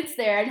she sits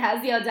there and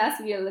has the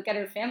audacity to look at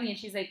her family, and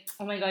she's like,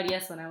 "Oh my god,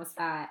 yes, when I was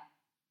fat."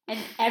 And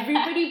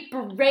everybody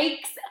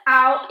breaks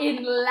out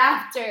in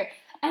laughter.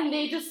 And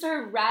they just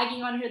start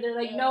ragging on her. They're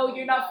like, "No, Oh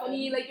you're my not God.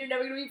 funny. Like, you're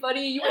never going to be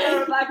funny. You were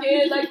never a black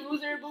kid. Like,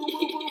 loser, boo, boo,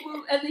 boo,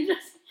 boo." And they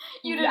just...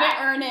 you didn't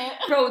earn it.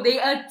 Bro, they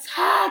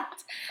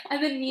attacked.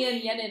 And then Mia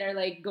and Yenin are,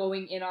 like,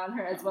 going in on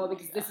her as well, Oh my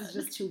because this is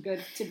God. just too good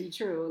to be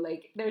true.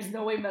 Like, there's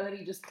no way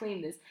Melanie just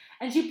claimed this.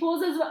 And she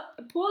pulls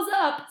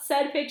up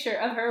said picture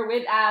of her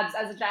with abs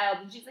as a child.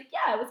 And she's like,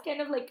 "Yeah, it was kind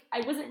of like,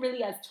 I wasn't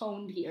really as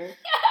toned here."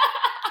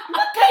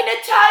 What kind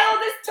of child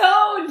is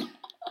toned?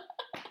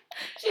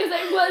 She was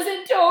like,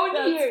 "Wasn't toned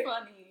here." That's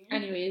funny.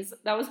 Anyways,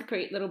 that was a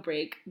great little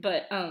break.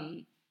 But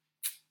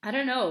I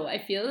don't know. I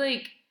feel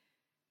like,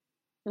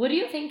 what do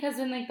you think has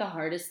been like the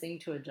hardest thing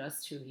to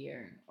adjust to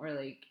here? Or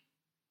like,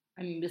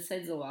 I mean,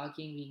 besides the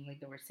walking being like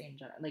the worst thing in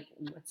general, like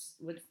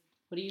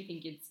what do you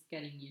think it's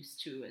getting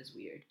used to as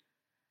weird?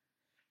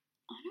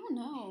 I don't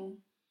know.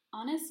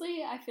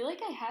 Honestly, I feel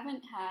like I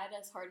haven't had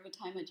as hard of a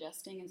time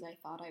adjusting as I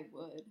thought I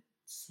would.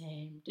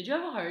 Same. Did you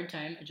have a hard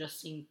time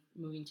adjusting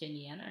moving to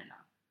Indiana or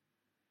not?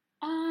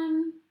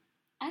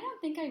 I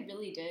don't think I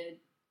really did,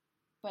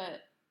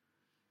 but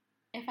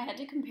if I had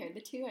to compare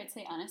the two, I'd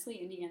say honestly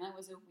Indiana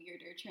was a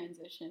weirder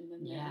transition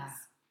than Yeah. this.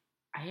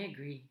 I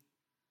agree.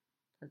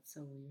 That's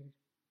so weird.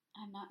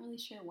 I'm not really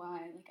sure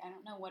why. Like I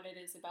don't know what it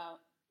is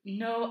about.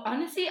 No,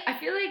 honestly, I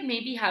feel like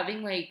maybe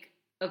having like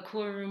a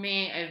cool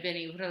roommate, I've been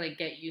able to like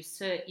get used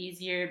to it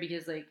easier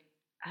because like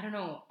I don't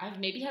know, I've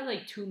maybe had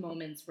like 2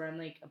 moments where I'm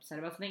like upset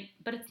about something,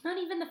 but it's not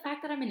even the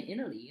fact that I'm in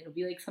Italy. It'll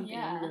be like something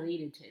Yeah.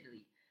 unrelated to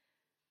Italy.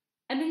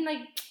 And then like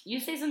you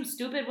say some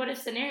stupid what if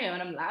scenario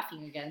and I'm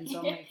laughing again. So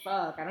I'm like,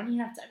 fuck, I don't even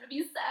have time to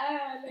be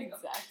sad. Like,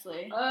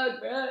 Exactly.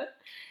 fuck, bruh.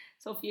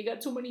 Sophia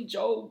got too many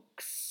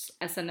jokes.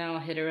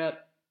 SNL, hit her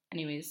up.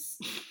 Anyways.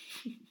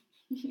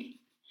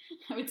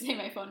 I would say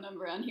my phone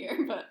number on here,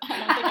 but I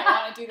don't think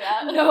I want to do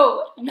that.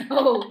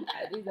 No,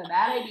 that is a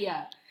bad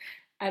idea.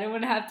 I don't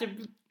want to have to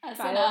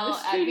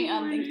SNL, add me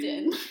on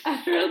LinkedIn.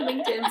 Add her on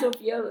LinkedIn,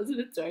 Sophia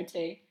Elizabeth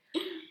Duarte.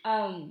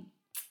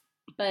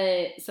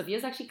 But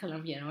Sophia's actually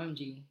Colombian,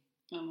 OMG.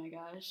 Oh my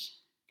gosh.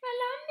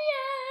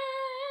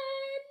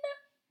 Colombian!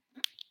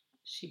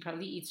 She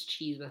probably eats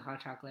cheese with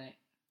hot chocolate.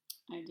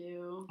 I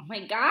do. Oh my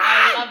god!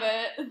 I love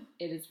it.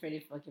 It is pretty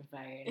fucking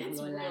fire. It's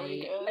not gonna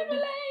really lie. good. Not gonna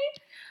lie.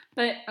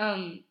 But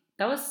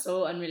that was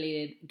so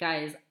unrelated.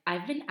 Guys,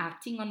 I've been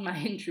acting on my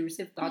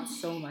intrusive thoughts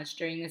so much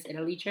during this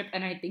Italy trip,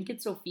 and I think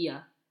it's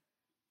Sophia.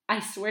 I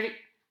swear to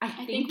I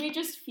think we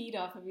just feed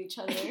off of each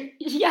other.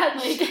 yeah,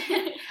 Like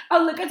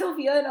I'll look at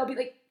Sophia and I'll be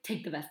like,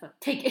 "Take the Vespa,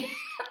 take it."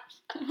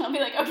 I'll be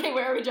like, okay,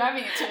 where are we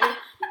driving it to?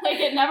 Like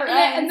it never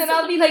And ends. then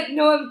I'll be like,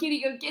 "No, I'm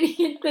kidding. And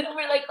then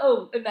we're like,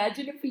 "Oh,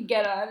 imagine if we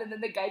get on," and then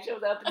the guy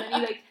shows up, and then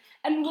he like,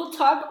 and we'll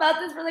talk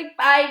about this for like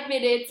 5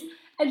 minutes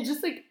and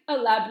just like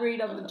elaborate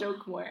on the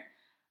joke more.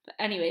 But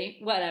anyway,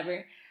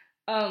 whatever.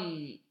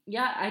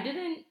 Yeah, I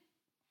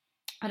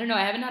don't know.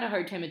 I haven't had a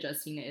hard time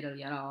adjusting to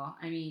Italy at all.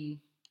 I mean,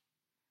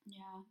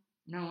 Yeah.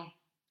 no,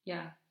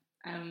 yeah.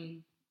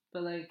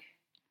 But like,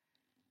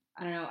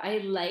 I don't know. I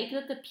like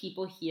that the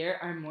people here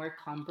are more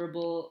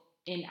comparable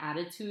in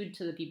attitude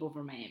to the people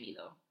from Miami,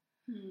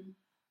 though.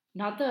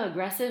 Not the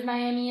aggressive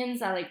Miamians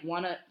that like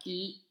want to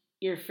eat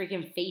your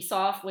freaking face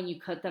off when you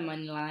cut them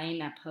on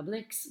line at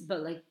Publix,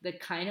 but like the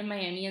kind of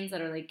Miamians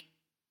that are like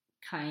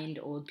kind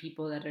old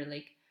people that are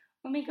like,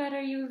 "Oh my god,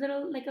 are you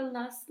like a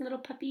lost little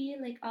puppy?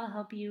 Like I'll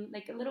help you."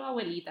 Like a little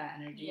abuelita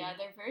energy. Yeah,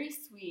 they're very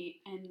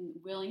sweet and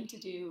willing to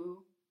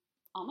do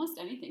almost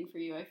anything for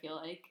you, I feel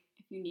like,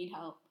 if you need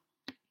help.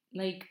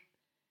 Like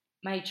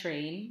my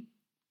train,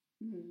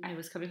 Mm-hmm. I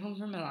was coming home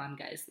from Milan,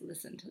 guys.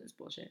 Listen to this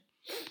bullshit.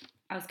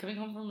 I was coming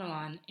home from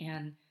Milan,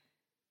 and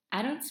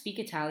I don't speak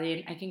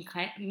Italian.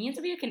 Me and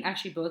Sophia can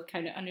actually both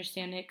kind of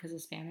understand it because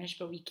of Spanish,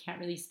 but we can't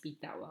really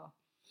speak that well.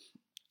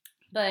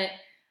 But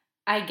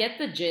I get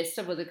the gist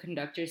of what the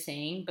conductor's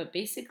saying, but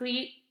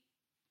basically,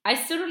 I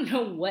still don't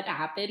know what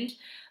happened,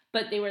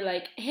 but they were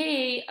like,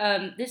 "Hey,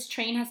 this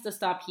train has to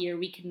stop here.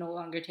 We can no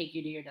longer take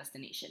you to your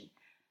destination."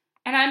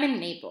 And I'm in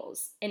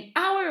Naples, an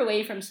hour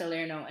away from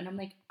Salerno, and I'm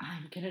like,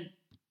 I'm gonna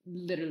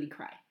literally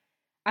cry.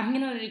 I'm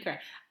gonna literally cry.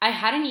 I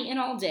hadn't eaten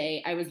all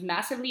day. I was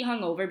massively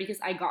hungover because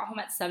I got home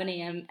at 7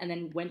 a.m. and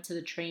then went to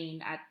the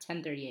train at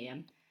 10:30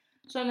 a.m.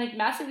 So I'm like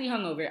massively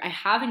hungover. I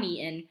haven't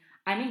eaten.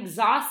 I'm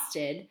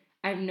exhausted.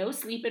 I have no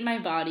sleep in my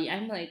body.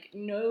 I'm like,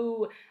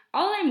 no.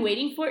 All I'm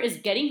waiting for is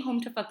getting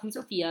home to fucking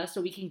Sofia so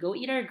we can go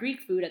eat our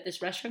Greek food at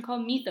this restaurant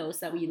called Mythos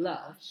that we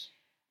love.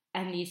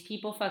 And these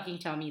people fucking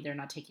tell me they're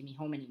not taking me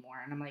home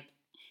anymore. And I'm like,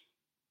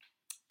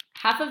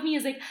 half of me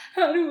is like,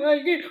 how do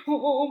I get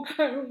home?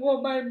 I don't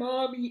want my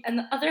mommy. And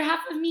the other half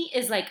of me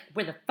is like,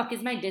 where the fuck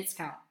is my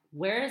discount?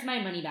 Where is my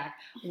money back?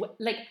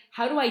 Like,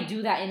 how do I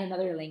do that in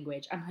another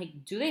language? I'm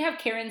like, do they have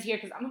Karens here?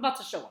 Because I'm about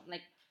to show them.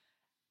 Like,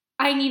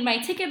 I need my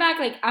ticket back.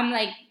 Like, I'm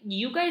like,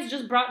 you guys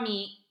just brought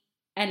me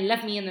and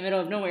left me in the middle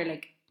of nowhere.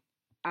 Like,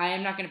 I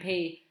am not going to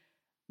pay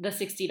the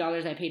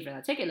 $60 I paid for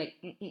that ticket. Like,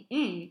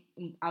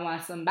 I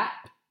want some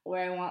back. Or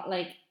I want,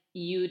 like,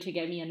 you to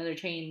get me another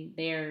train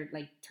there,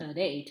 like,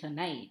 today,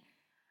 tonight.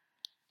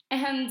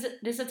 And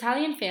this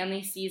Italian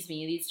family sees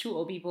me, these two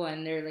old people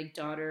and their, like,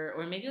 daughter,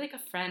 or maybe, like,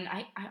 a friend.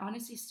 I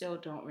honestly still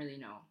don't really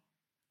know.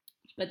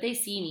 But they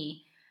see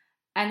me,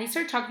 and they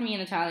start talking to me in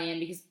Italian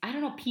because, I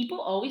don't know,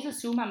 people always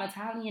assume I'm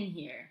Italian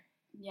here.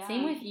 Yeah.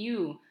 Same with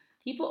you.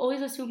 People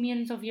always assume me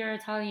and Sofia are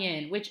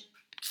Italian, which,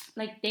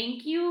 like,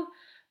 thank you,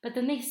 but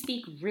then they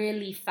speak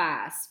really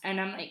fast.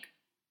 And I'm like,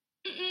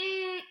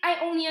 I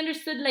only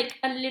understood, like,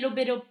 a little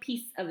bit of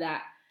piece of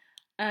that.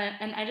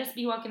 And I just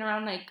be walking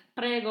around like,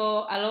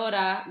 prego,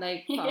 allora,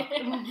 like, fuck.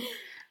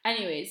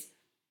 Anyways,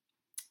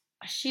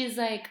 she's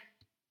like,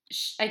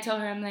 I tell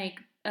her, I'm like,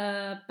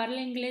 parla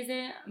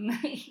inglese? I'm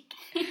like,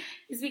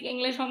 you speak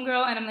English,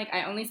 homegirl? And I'm like,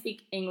 I only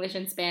speak English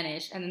and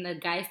Spanish. And then the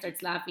guy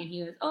starts laughing.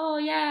 He goes, oh,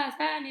 yeah,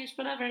 Spanish,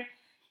 whatever.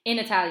 In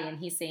Italian,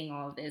 he's saying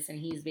all of this. And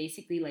he's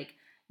basically like,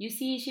 you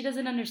see, she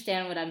doesn't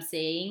understand what I'm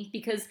saying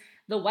because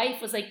the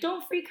wife was like,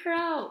 don't freak her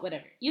out,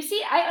 whatever. You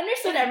see, I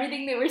understood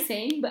everything they were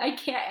saying, but I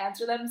can't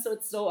answer them, so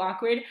it's so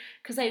awkward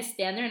because I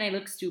stand there and I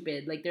look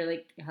stupid. Like, they're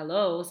like,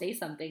 hello, say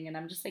something, and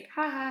I'm just like,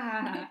 ha, ha,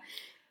 ha, ha.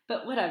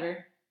 But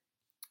whatever.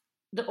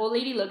 The old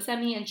lady looks at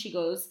me and she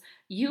goes,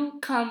 you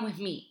come with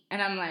me.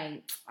 And I'm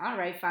like, all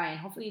right, fine.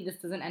 Hopefully this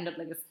doesn't end up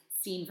like a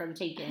scene from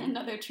Taken.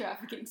 Another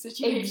trafficking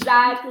situation.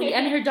 Exactly.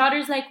 And her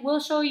daughter's like, we'll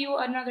show you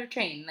another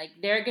train. Like,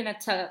 they're going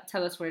to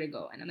tell us where to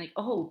go. And I'm like,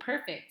 oh,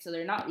 perfect. So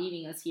they're not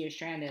leaving us here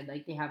stranded.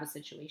 Like, they have a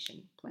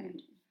situation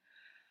planned.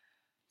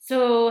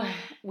 So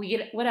we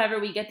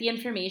get the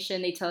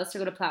information. They tell us to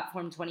go to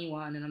platform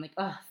 21. And I'm like,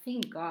 oh,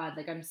 thank God.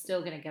 Like, I'm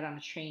still going to get on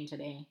a train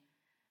today.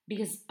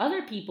 Because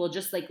other people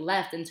just, like,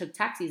 left and took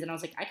taxis. And I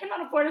was like, I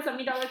cannot afford a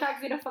 $70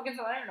 taxi to fucking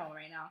Salerno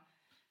right now.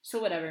 So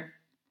whatever.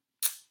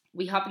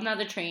 We hop on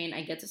another train.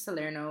 I get to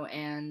Salerno.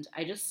 And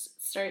I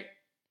just start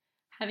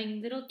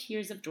having little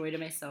tears of joy to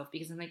myself.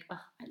 Because I'm like, oh,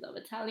 I love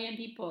Italian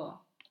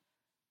people.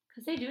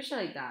 Because they do shit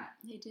like that.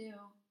 They do.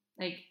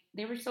 Like,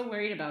 they were so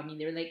worried about me.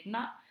 They were like,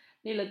 not.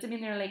 They looked at me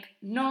and they were like,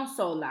 no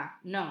sola.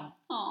 No.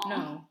 Aww.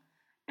 No.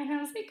 And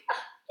I was like,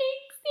 oh,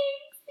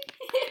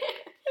 thanks.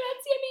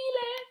 Grazie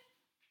mille.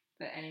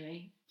 But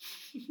anyway.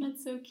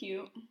 That's so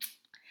cute.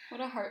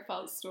 What a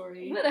heartfelt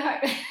story.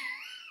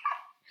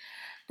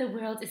 The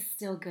world is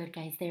still good,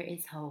 guys. There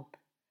is hope.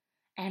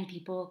 And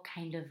people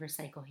kind of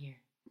recycle here.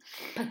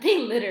 But they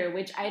litter,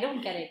 which I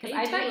don't get it. Because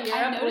I thought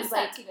Europe was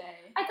like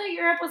today. I thought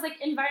Europe was like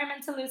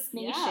environmentalist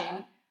nation.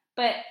 Yeah.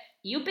 But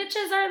you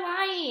bitches are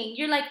lying.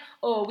 You're like,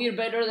 oh, we're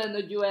better than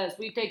the US.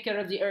 We take care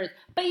of the earth.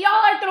 But y'all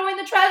are throwing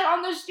the trash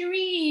on the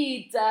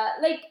street.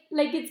 Like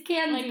it's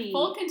candy. Like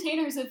full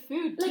containers of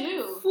food,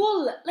 too.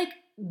 Full, like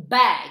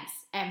bags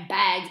and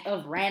bags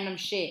of random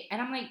shit.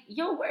 And I'm like,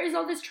 yo, where is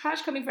all this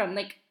trash coming from?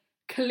 Like,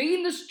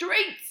 clean the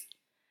streets.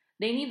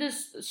 They need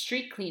this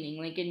street cleaning,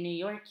 like in New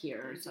York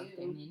here or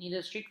something. They need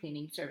a street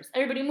cleaning service.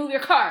 Everybody move your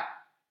car.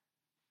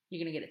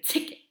 You're going to get a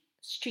ticket.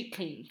 Street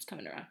cleaning's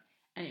coming around.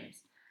 Anyways.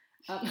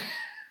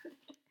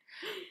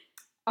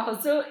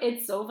 Also,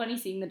 it's so funny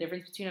seeing the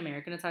difference between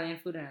American Italian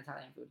food and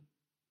Italian food.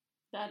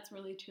 That's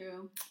really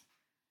true.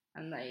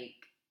 I'm like,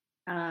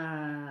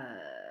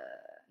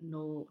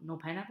 no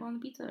pineapple on the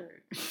pizza?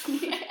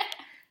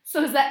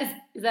 So is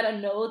that a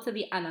no to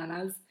the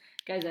ananas?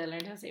 Guys, I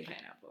learned how to say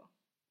pineapple.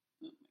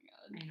 Oh my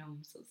God. I know,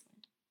 I'm so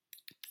sorry.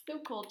 So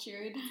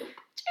cultured.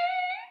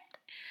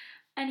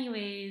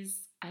 Anyways,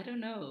 I don't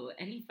know.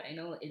 Any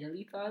final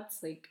Italy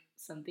thoughts? Like,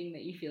 something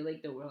that you feel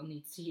like the world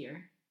needs to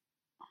hear?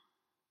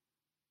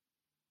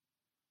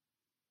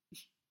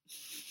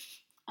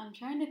 I'm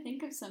trying to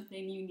think of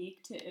something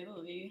unique to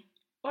Italy.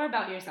 Or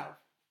about yourself.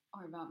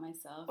 Or about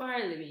myself. Or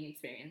a living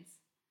experience.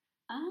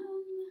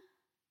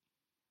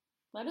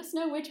 Let us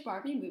know which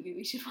Barbie movie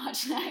we should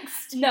watch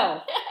next.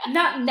 No,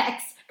 not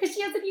next. Because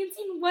she hasn't even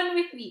seen one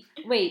with me.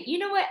 Wait, you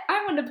know what?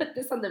 I want to put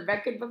this on the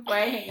record before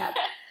I hang up.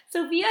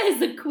 Sofia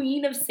is the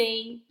queen of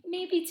saying,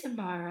 maybe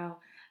tomorrow.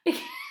 Because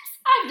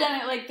I've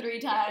done it like 3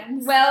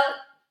 times. Well,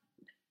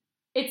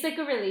 it's like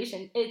a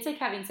relation. It's like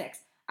having sex.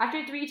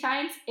 After 3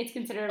 times, it's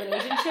considered a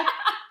relationship.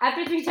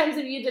 After 3 times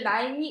of you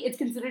denying me, it's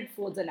considered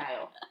full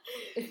denial.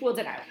 It's full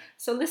denial.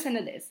 So listen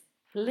to this.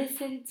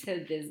 Listen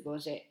to this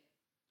bullshit.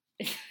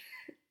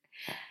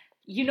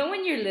 you know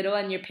when you're little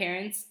and your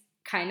parents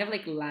kind of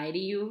like lie to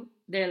you?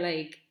 They're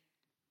like,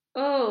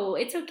 oh,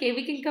 it's okay.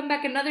 We can come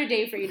back another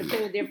day for you to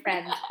play with your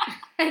friend.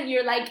 And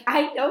you're like,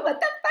 I know what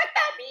the fuck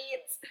that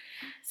means.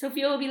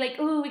 Sophia will be like,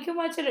 oh, we can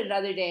watch it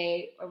another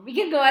day. Or we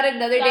can go out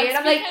another day. And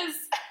I'm like, because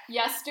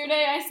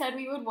yesterday I said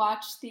we would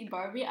watch the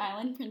Barbie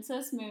Island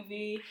Princess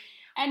movie.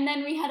 And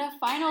then we had a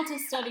final to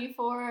study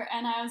for,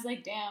 and I was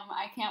like, damn,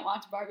 I can't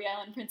watch Barbie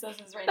Island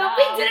Princesses right now.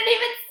 but we didn't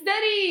even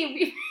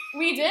study.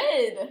 We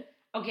did.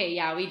 Okay,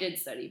 yeah, we did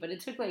study, but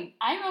it took like...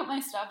 I wrote my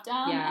stuff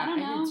down. Yeah, I don't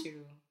know. did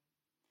too.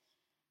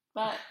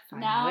 But Fine,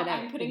 now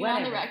whatever, I'm putting it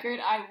on the record.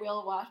 I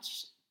will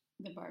watch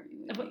the Barbie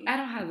movie. But I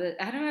don't have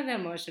the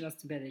emotional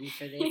stability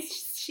for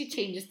this. She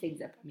changes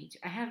things up on me too.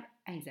 I have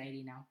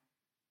anxiety now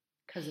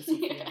because of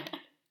Sophia.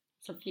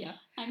 Sophia.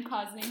 I'm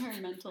causing her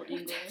mental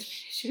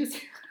anguish.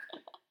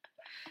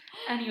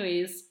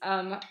 Anyways,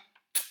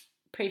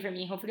 pray for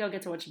me. Hopefully I'll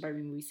get to watch the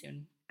Barbie movie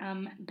soon.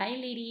 Bye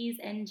ladies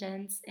and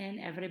gents and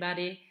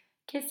everybody.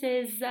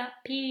 Kisses.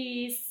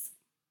 Peace.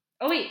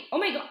 Oh wait. Oh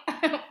my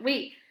god.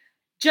 Wait.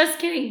 Just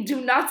kidding.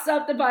 Do not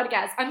stop the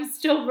podcast. I'm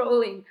still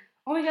rolling.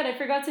 Oh my god, I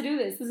forgot to do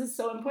this. This is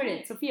so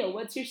important. Sophia,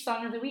 what's your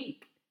song of the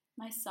week?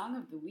 My song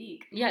of the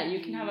week? Yeah,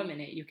 you can have a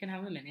minute. You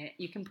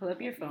can pull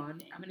up your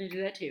phone. I'm going to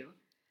do that too.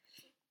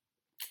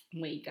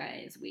 Wait,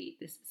 guys. Wait.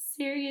 This is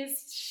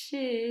serious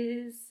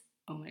shiz.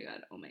 Oh my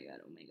god.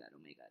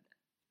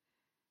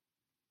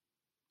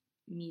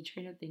 Me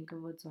trying to think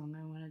of what song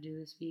I want to do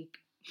this week.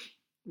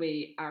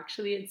 Wait,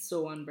 actually, it's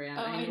so on brand.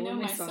 Oh, I know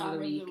my song of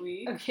the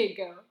week. Okay,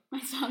 go.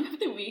 My song of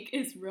the week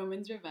is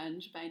Roman's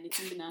Revenge by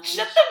Nicki Minaj.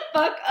 Shut the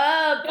fuck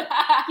up!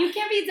 You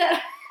can't be dead.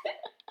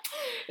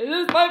 It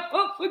is my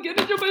fault for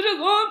getting your bitches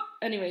on.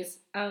 Anyways,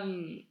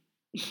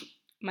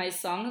 my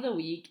song of the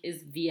week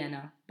is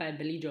Vienna by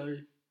Billy Joel.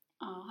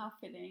 Oh, how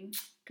fitting.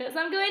 Cause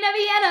I'm going to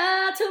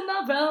Vienna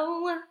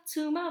tomorrow.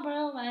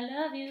 Tomorrow, I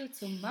love you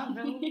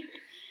tomorrow.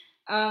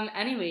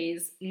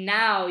 Anyways,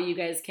 now you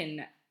guys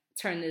can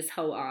turn this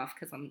hoe off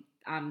because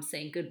I'm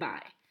saying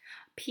goodbye.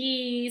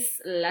 Peace,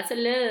 lots of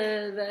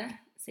love.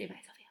 Say bye,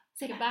 Sophia.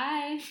 Say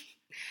goodbye.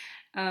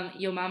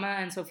 Yo Mama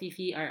and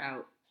Sofifi are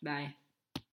out. Bye.